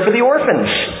says care for the orphans.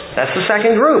 That's the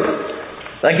second group.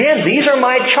 Again, these are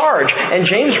my charge. And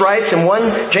James writes in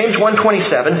James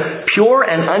 1:27, pure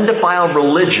and undefiled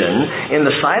religion in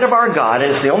the sight of our God,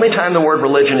 and it's the only time the word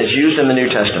religion is used in the New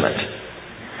Testament.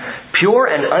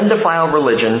 Pure and undefiled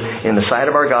religion in the sight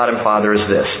of our God and Father is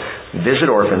this: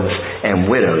 visit orphans and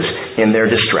widows in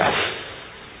their distress,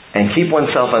 and keep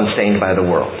oneself unstained by the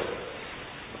world.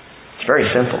 It's very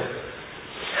simple.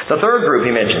 The third group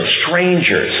he mentions,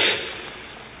 strangers.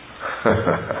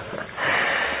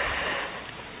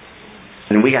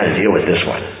 And we got to deal with this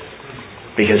one,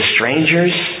 because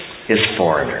strangers is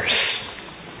foreigners.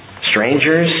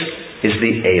 Strangers is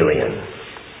the alien.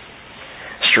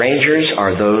 Strangers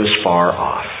are those far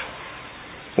off,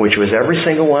 which was every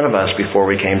single one of us before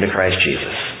we came to Christ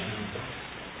Jesus.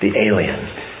 The alien.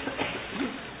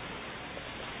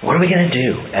 What are we going to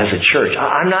do as a church?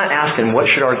 I'm not asking what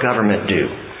should our government do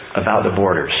about the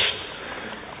borders.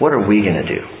 What are we going to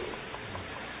do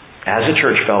as a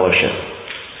church fellowship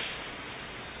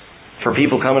for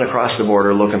people coming across the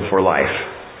border looking for life?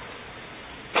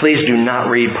 Please do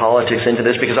not read politics into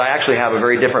this, because I actually have a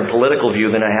very different political view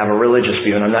than I have a religious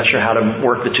view, and I'm not sure how to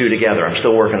work the two together. I'm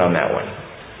still working on that one.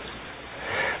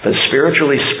 But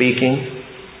spiritually speaking,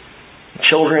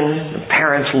 children,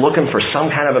 parents looking for some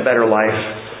kind of a better life,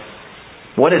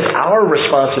 what is our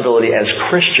responsibility as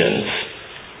Christians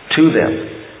to them,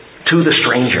 to the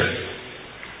stranger.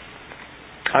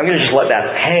 I'm going to just let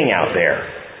that hang out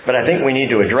there. But I think we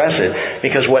need to address it,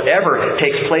 because whatever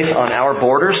takes place on our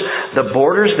borders, the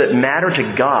borders that matter to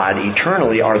God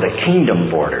eternally are the kingdom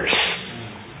borders.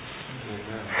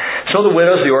 So the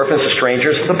widows, the orphans, the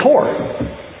strangers, the poor.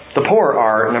 The poor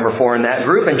are number 4 in that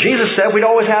group, and Jesus said we'd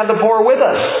always have the poor with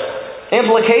us.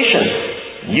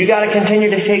 Implication: you got to continue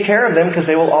to take care of them, because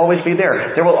they will always be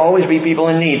there. There will always be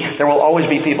people in need. There will always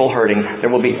be people hurting.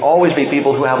 There will always be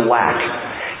people who have lack.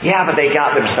 Yeah, but they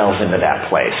got themselves into that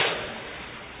place.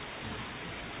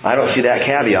 I don't see that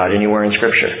caveat anywhere in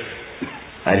Scripture.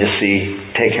 I just see,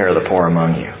 take care of the poor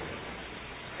among you.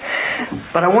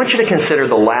 But I want you to consider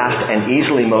the last and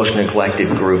easily most neglected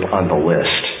group on the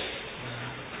list.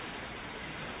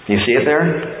 You see it there?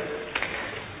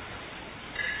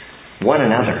 One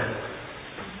another.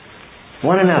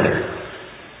 One another.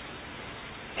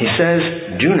 He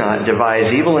says, do not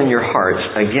devise evil in your hearts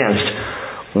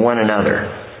against one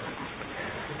another.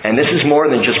 And this is more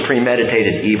than just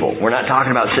premeditated evil. We're not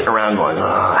talking about sitting around going,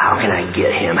 oh, how can I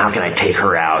get him? How can I take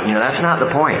her out? That's not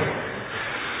the point.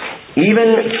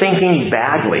 Even thinking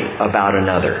badly about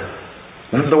another.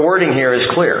 The wording here is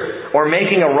clear. Or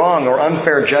making a wrong or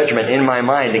unfair judgment in my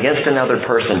mind against another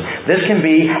person. This can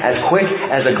be as quick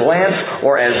as a glance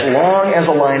or as long as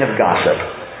a line of gossip.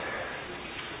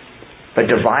 But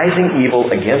devising evil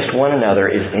against one another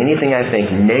is anything I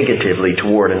think negatively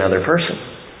toward another person.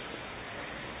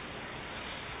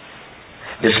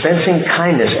 Dispensing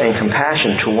kindness and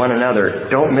compassion to one another.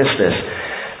 Don't miss this.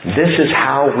 This is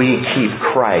how we keep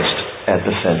Christ at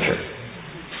the center.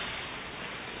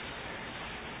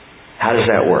 How does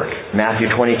that work? Matthew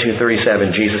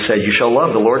 22:37, Jesus said, you shall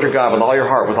love the Lord your God with all your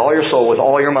heart, with all your soul, with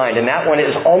all your mind. And that one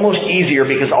is almost easier,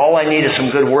 because all I need is some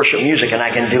good worship music and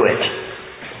I can do it.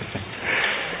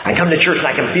 I come to church and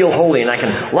I can feel holy and I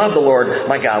can love the Lord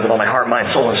my God with all my heart,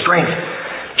 mind, soul, and strength.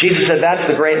 Jesus said that's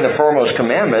the great and the foremost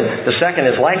commandment. The second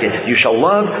is like it. You shall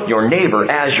love your neighbor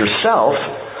as yourself.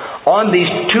 On these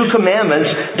 2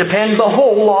 commandments depend the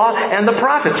whole law and the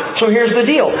prophets. So here's the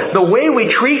deal. The way we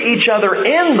treat each other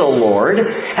in the Lord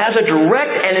has a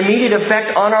direct and immediate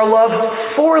effect on our love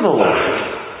for the Lord.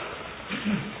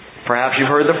 Perhaps you've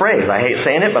heard the phrase. I hate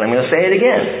saying it, but I'm going to say it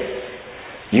again.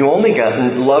 You only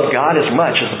love God as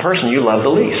much as the person you love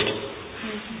the least.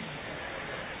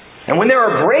 And when there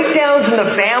are breakdowns in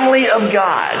the family of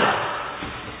God,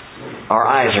 our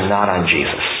eyes are not on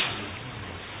Jesus.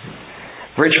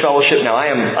 Bridge Fellowship, now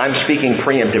I'm speaking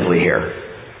preemptively here,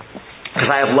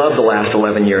 because I have loved the last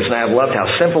 11 years, and I have loved how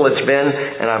simple it's been,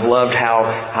 and I've loved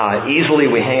how easily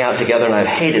we hang out together, and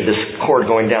I've hated this cord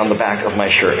going down the back of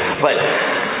my shirt. But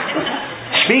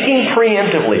speaking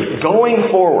preemptively,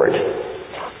 going forward,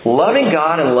 loving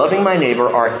God and loving my neighbor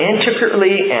are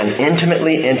intricately and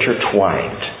intimately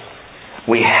intertwined.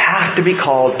 We have to be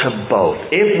called to both.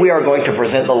 If we are going to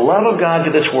present the love of God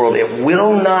to this world, it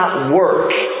will not work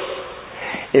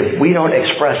if we don't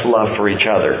express love for each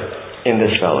other in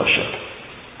this fellowship.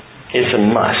 It's a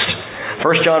must.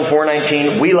 1 John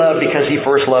 4:19, we love because He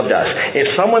first loved us.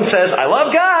 If someone says, I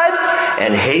love God,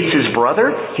 and hates his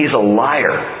brother, he's a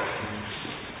liar.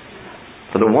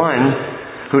 For the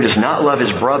one who does not love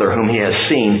his brother whom he has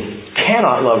seen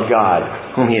cannot love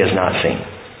God whom he has not seen.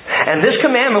 And this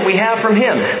commandment we have from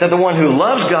Him, that the one who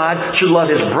loves God should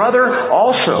love his brother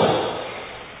also.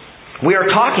 We are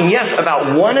talking, yes,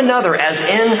 about one another as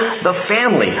in the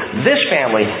family. This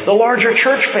family, the larger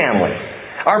church family.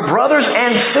 Our brothers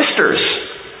and sisters.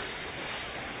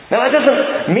 Now that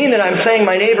doesn't mean that I'm saying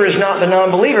my neighbor is not the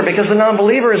non-believer, because the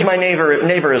non-believer is my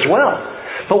neighbor as well.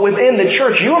 But within the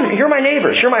church, you're my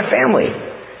neighbors, you're my family.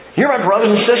 You're my brothers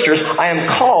and sisters. I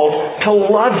am called to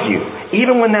love you,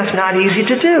 even when that's not easy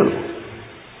to do.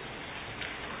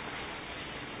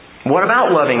 What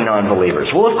about loving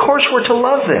non-believers? Well, of course we're to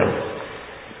love them.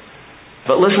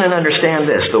 But listen and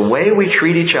understand this. The way we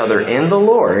treat each other in the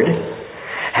Lord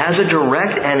has a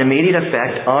direct and immediate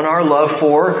effect on our love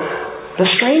for the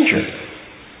stranger,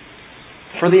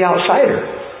 for the outsider.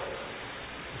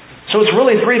 So it's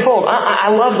really threefold. I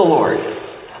love the Lord.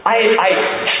 I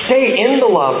stay in the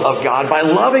love of God by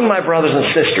loving my brothers and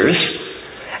sisters.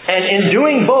 And in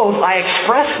doing both, I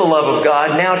express the love of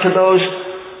God now to those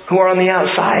who are on the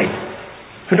outside,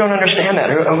 who don't understand that,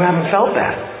 who haven't felt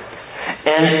that.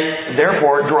 And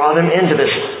therefore draw them into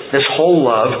this whole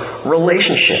love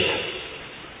relationship.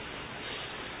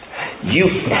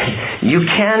 You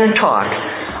can talk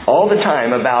all the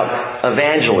time about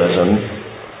evangelism,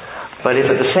 but if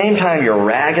at the same time you're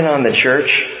ragging on the church,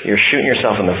 you're shooting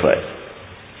yourself in the foot.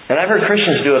 And I've heard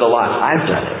Christians do it a lot. I've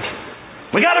done it.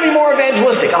 We got to be more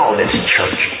evangelistic. Oh, this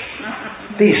church.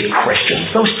 these Christians,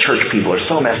 those church people are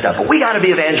so messed up, but we got to be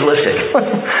evangelistic.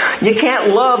 You can't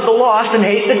love the lost and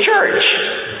hate the church.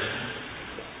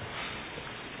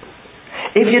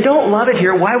 If you don't love it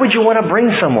here, why would you want to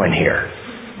bring someone here?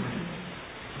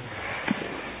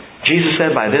 Jesus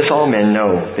said, by this all men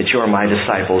know that you are my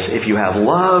disciples if you have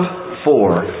love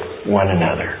for one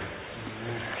another.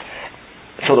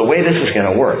 So the way this is going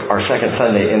to work, our second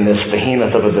Sunday in this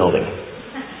behemoth of a building,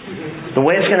 the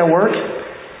way it's going to work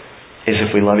is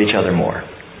if we love each other more.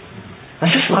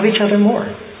 Let's just love each other more.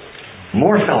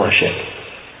 More fellowship.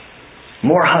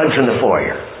 More hugs in the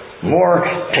foyer. More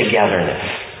togetherness.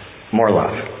 More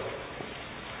love.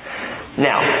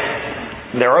 Now,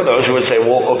 there are those who would say,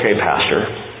 well, okay, Pastor,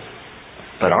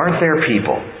 but aren't there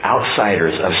people,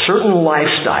 outsiders of certain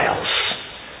lifestyles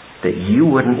that you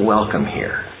wouldn't welcome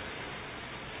here?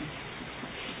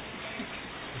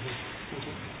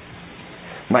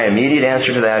 My immediate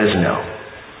answer to that is no.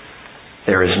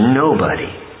 There is nobody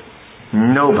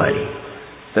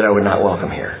that I would not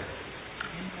welcome here.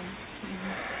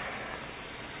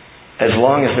 As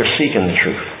long as they're seeking the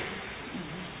truth.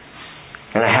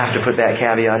 And I have to put that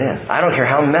caveat in. I don't care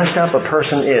how messed up a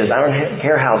person is. I don't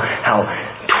care how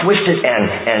twisted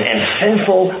and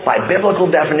sinful by biblical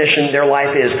definition their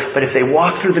life is. But if they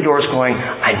walk through the doors going,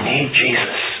 I need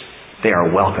Jesus, they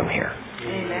are welcome here.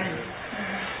 Amen.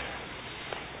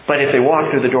 But if they walk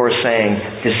through the doors saying,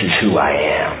 this is who I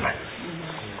am,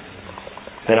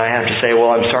 then I have to say,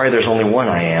 well, I'm sorry, there's only one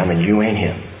I am, and you ain't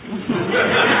him.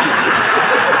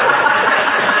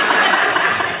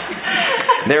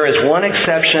 There is one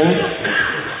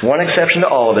exception to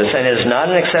all of this, and it is not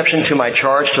an exception to my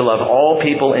charge to love all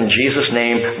people in Jesus'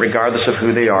 name, regardless of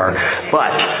who they are.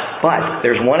 But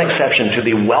there's one exception to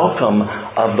the welcome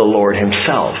of the Lord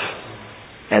Himself.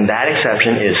 And that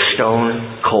exception is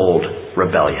stone cold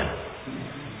rebellion.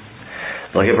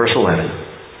 Look at verse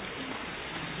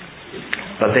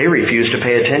 11. But they refused to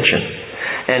pay attention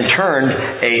and turned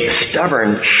a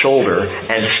stubborn shoulder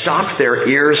and stopped their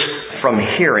ears from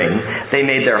hearing. They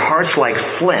made their hearts like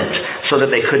flint so that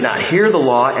they could not hear the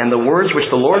law and the words which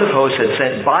the Lord of hosts had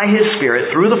sent by His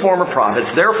Spirit through the former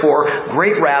prophets. Therefore,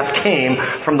 great wrath came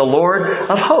from the Lord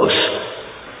of hosts.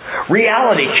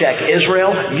 Reality check,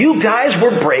 Israel. You guys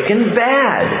were breaking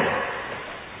bad.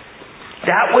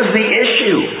 That was the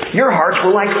issue. Your hearts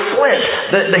were like flint.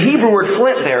 The Hebrew word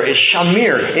flint there is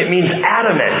shamir. It means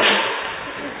adamant.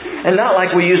 And not like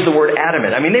we use the word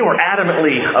adamant. I mean, they were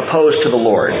adamantly opposed to the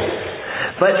Lord.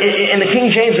 But in the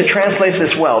King James, it translates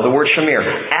this well, the word shamir,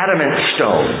 adamant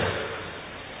stone.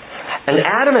 An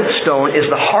adamant stone is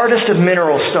the hardest of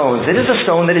mineral stones. It is a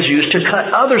stone that is used to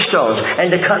cut other stones and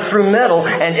to cut through metal,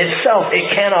 and itself it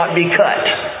cannot be cut.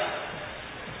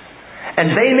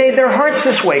 And they made their hearts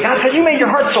this way. God said, you made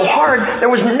your heart so hard, there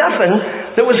was nothing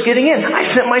that was getting in.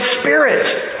 I sent my Spirit.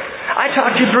 I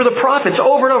talked you through the prophets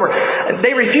over and over.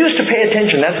 They refused to pay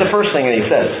attention. That's the first thing that He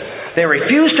says. They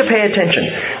refused to pay attention.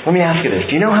 Let me ask you this.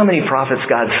 Do you know how many prophets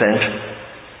God sent?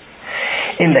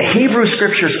 In the Hebrew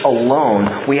Scriptures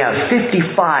alone, we have 55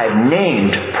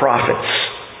 named prophets.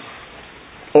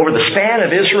 Over the span of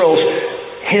Israel's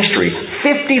history,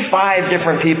 55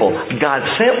 different people God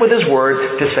sent with His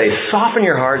Word to say, soften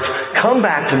your hearts, come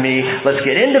back to me, let's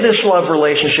get into this love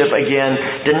relationship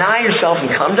again, deny yourself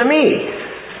and come to me.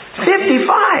 55!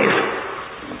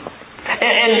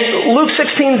 And Luke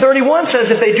 16:31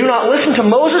 says, if they do not listen to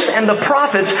Moses and the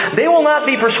prophets, they will not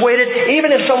be persuaded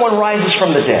even if someone rises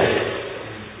from the dead.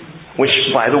 Which,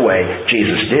 by the way,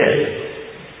 Jesus did.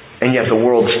 And yet the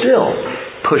world still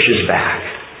pushes back.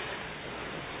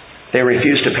 They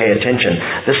refuse to pay attention.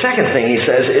 The second thing He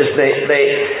says is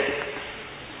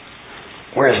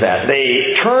where is that?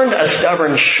 They turned a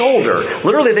stubborn shoulder.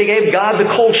 Literally, they gave God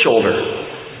the cold shoulder.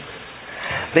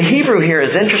 The Hebrew here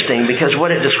is interesting because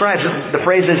what it describes, the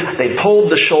phrase is, they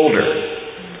pulled the shoulder.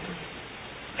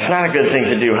 It's not a good thing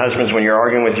to do, husbands, when you're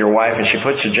arguing with your wife and she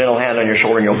puts a gentle hand on your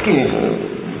shoulder and you'll...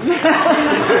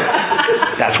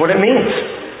 That's what it means.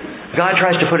 God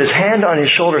tries to put His hand on His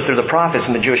shoulder through the prophets,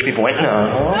 and the Jewish people went,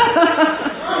 no.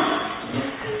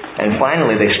 And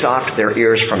finally, they stopped their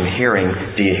ears from hearing.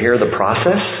 Do you hear the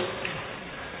process?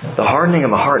 The hardening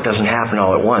of a heart doesn't happen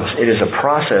all at once. It is a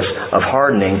process of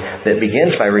hardening that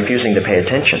begins by refusing to pay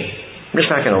attention. I'm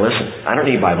just not going to listen. I don't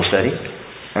need Bible study.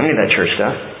 I don't need that church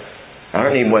stuff. I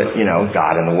don't need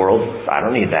God in the world. I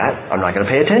don't need that. I'm not going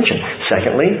to pay attention.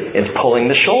 Secondly, it's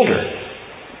pulling the shoulder.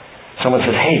 Someone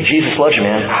says, hey, Jesus loves you,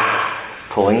 man.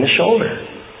 Pulling the shoulder.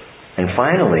 And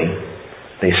finally,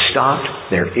 they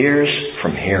stopped their ears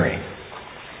from hearing.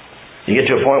 You get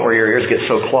to a point where your ears get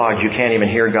so clogged you can't even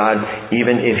hear God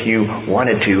even if you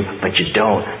wanted to, but you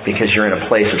don't because you're in a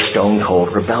place of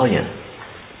stone-cold rebellion.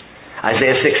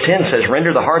 Isaiah 6:10 says,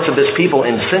 "Render the hearts of this people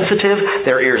insensitive,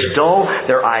 their ears dull,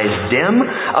 their eyes dim.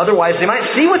 Otherwise they might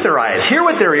see with their eyes, hear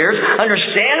with their ears,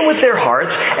 understand with their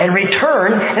hearts, and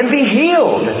return and be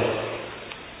healed."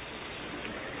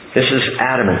 This is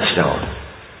adamant stone.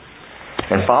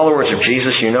 And followers of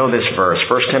Jesus, you know this verse,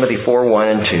 1 Timothy 4:1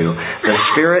 and 2. The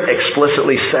Spirit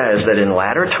explicitly says that in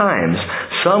latter times,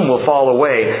 some will fall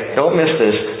away. Don't miss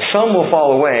this. Some will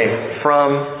fall away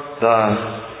from the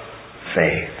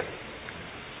faith.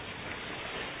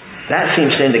 That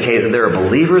seems to indicate that there are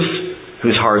believers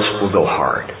whose hearts will go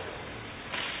hard.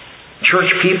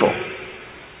 Church people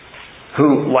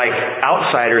who, like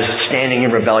outsiders standing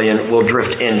in rebellion, will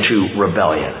drift into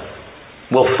rebellion,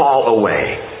 will fall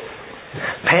away.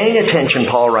 Paying attention,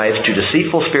 Paul writes, to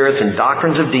deceitful spirits and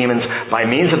doctrines of demons by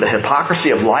means of the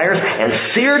hypocrisy of liars and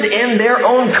seared in their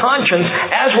own conscience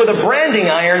as with a branding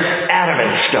iron,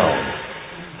 adamant stone,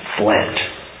 flint.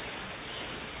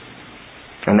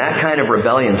 And that kind of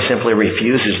rebellion simply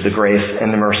refuses the grace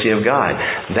and the mercy of God.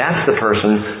 That's the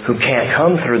person who can't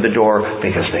come through the door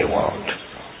because they won't.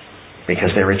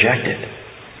 Because they reject it.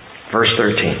 Verse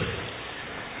 13.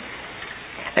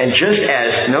 And just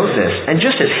as, note this, and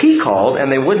just as he called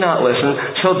and they would not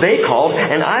listen, so they called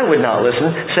and I would not listen,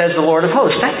 says the Lord of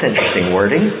hosts. That's interesting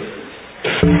wording.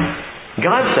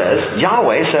 God says,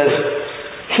 Yahweh says,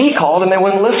 he called and they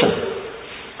wouldn't listen.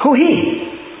 Who he?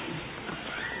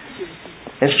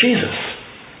 It's Jesus.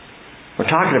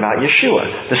 We're talking about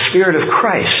Yeshua, the Spirit of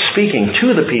Christ, speaking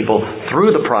to the people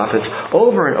through the prophets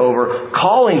over and over,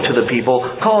 calling to the people,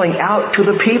 calling out to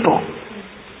the people.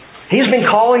 He's been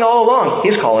calling all along.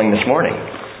 He's calling this morning.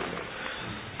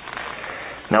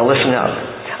 Now listen up.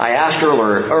 I asked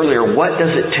earlier, what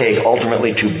does it take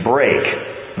ultimately to break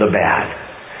the bad?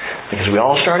 Because we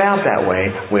all start out that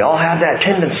way. We all have that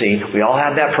tendency. We all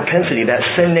have that propensity, that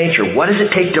sin nature. What does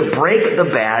it take to break the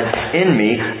bad in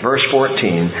me? Verse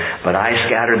 14. But I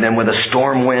scattered them with a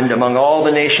storm wind among all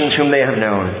the nations whom they have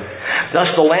known.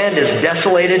 Thus the land is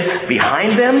desolated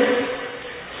behind them,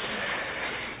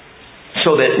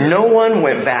 so that no one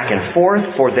went back and forth,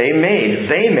 for they made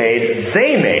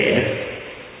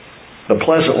the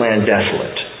pleasant land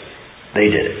desolate. They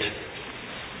did it.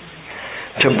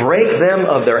 To break them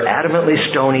of their adamantly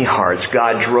stony hearts,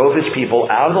 God drove His people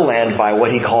out of the land by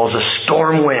what He calls a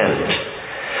storm wind.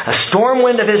 A storm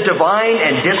wind of His divine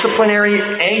and disciplinary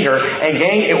anger. And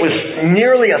gang, it was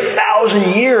nearly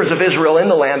 1,000 years of Israel in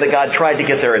the land that God tried to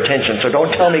get their attention. So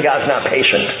don't tell me God's not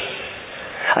patient.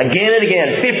 Again and again,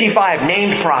 55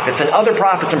 named prophets and other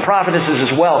prophets and prophetesses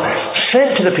as well,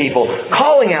 sent to the people,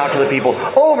 calling out to the people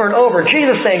over and over,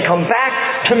 Jesus saying, come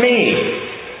back to me.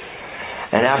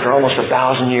 And after almost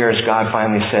 1,000 years, God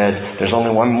finally said, there's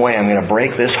only one way I'm going to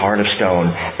break this heart of stone.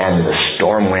 And the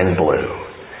storm wind blew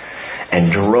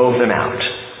and drove them out.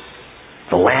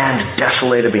 The land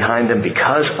desolated behind them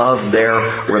because of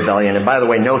their rebellion. And by the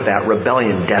way, note that,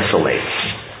 rebellion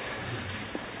desolates.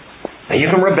 Now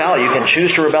you can rebel, you can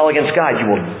choose to rebel against God.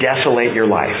 You will desolate your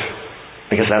life.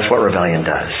 Because that's what rebellion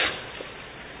does.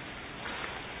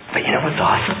 But you know what's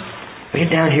awesome? We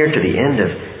get down here to the end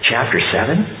of chapter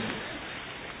 7.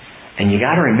 And you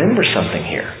got to remember something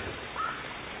here.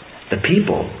 The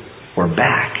people were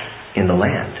back in the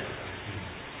land.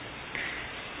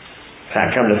 In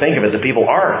fact, come to think of it, the people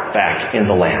are back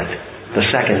in the land the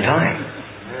second time.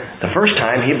 The first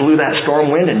time, He blew that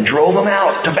storm wind and drove them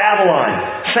out to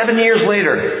Babylon. 7 years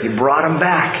later, He brought them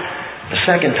back. The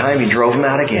second time, He drove them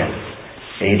out again.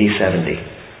 AD 70.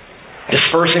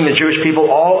 Dispersing the Jewish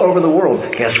people all over the world.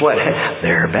 Guess what?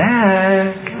 They're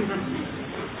back.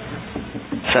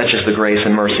 Such is the grace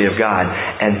and mercy of God.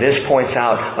 And this points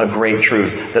out a great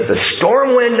truth. That the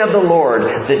storm wind of the Lord,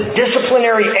 the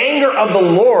disciplinary anger of the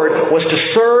Lord, was to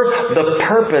serve the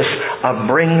purpose of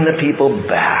bringing the people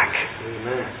back.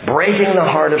 Breaking the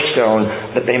heart of stone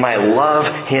that they might love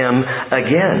Him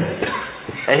again.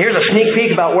 And here's a sneak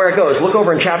peek about where it goes. Look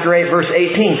over in chapter 8, verse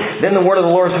 18. Then the word of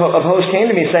the Lord of hosts came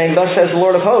to me, saying, Thus says the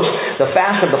Lord of hosts, the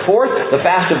fast of the 4th, the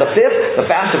fast of the 5th, the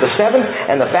fast of the 7th,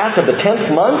 and the fast of the 10th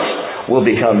months will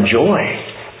become joy,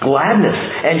 gladness,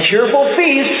 and cheerful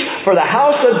feasts for the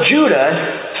house of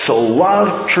Judah. So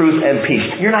love, truth, and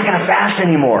peace. You're not going to fast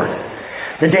anymore.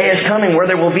 The day is coming where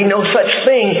there will be no such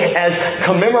thing as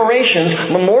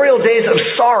commemorations, memorial days of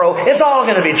sorrow. It's all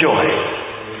going to be joy.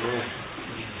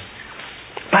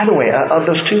 By the way, of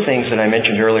those two things that I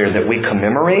mentioned earlier that we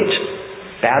commemorate,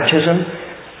 baptism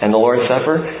and the Lord's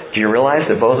Supper, do you realize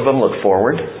that both of them look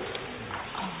forward?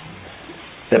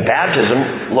 That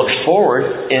baptism looks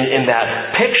forward in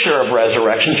that picture of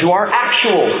resurrection to our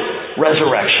actual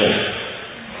resurrection.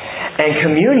 And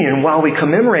communion, while we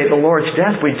commemorate the Lord's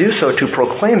death, we do so to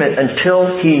proclaim it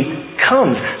until He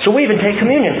comes. So we even take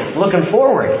communion looking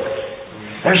forward.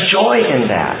 There's joy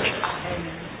in that.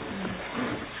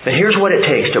 But here's what it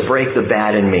takes to break the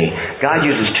bad in me. God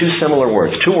uses two similar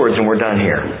words. Two words and we're done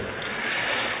here.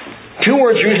 Two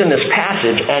words used in this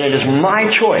passage, and it is my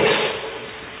choice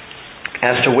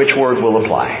as to which word will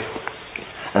apply.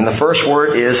 And the first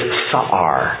word is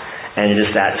sa'ar. And it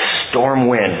is that storm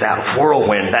wind, that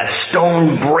whirlwind, that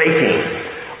stone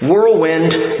breaking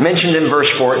whirlwind mentioned in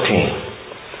verse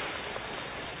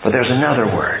 14. But there's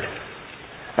another word,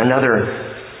 another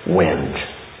wind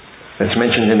that's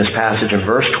mentioned in this passage in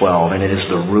verse 12, and it is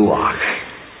the ruach,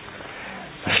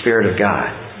 the Spirit of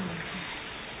God.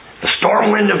 The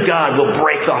storm wind of God will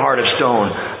break the heart of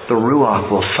stone. The ruach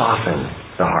will soften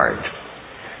the heart.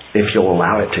 If you'll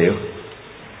allow it to.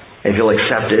 If you'll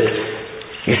accept it.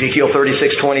 Ezekiel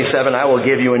 36:27, I will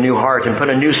give you a new heart and put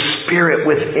a new spirit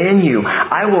within you.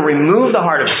 I will remove the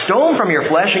heart of stone from your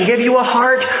flesh and give you a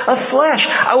heart of flesh.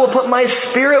 I will put my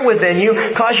spirit within you,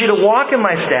 cause you to walk in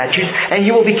my statutes, and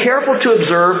you will be careful to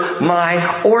observe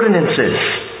my ordinances.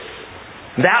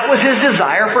 That was His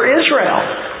desire for Israel.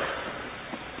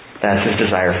 That's His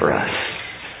desire for us.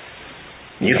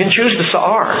 You can choose the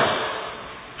sa'ar.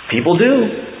 People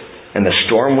do. And the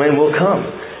storm wind will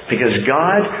come. Because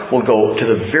God will go to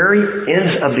the very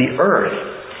ends of the earth.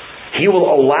 He will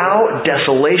allow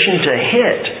desolation to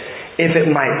hit if it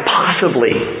might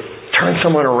possibly turn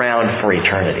someone around for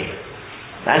eternity.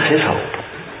 That's His hope.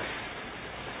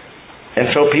 And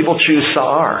so people choose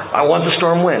sa'ar. I want the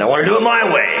storm wind. I want to do it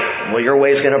my way. Well, your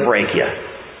way is going to break you.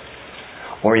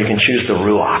 Or you can choose the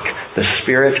ruach, the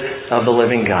Spirit of the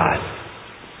living God.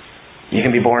 You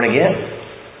can be born again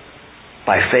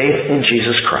by faith in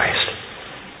Jesus Christ.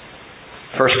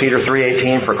 1 Peter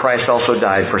 3:18, for Christ also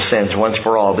died for sins once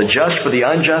for all, the just for the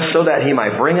unjust, so that He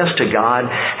might bring us to God,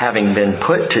 having been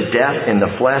put to death in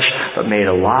the flesh, but made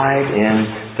alive in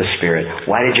the Spirit.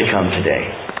 Why did you come today?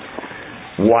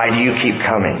 Why do you keep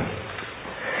coming?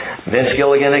 Vince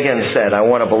Gilligan again said, I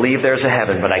want to believe there's a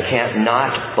heaven, but I can't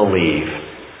not believe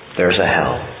there's a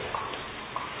hell.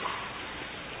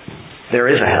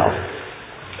 There is a hell.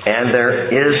 And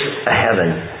there is a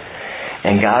heaven.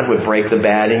 And God would break the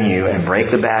bad in you and break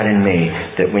the bad in me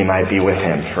that we might be with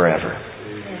Him forever.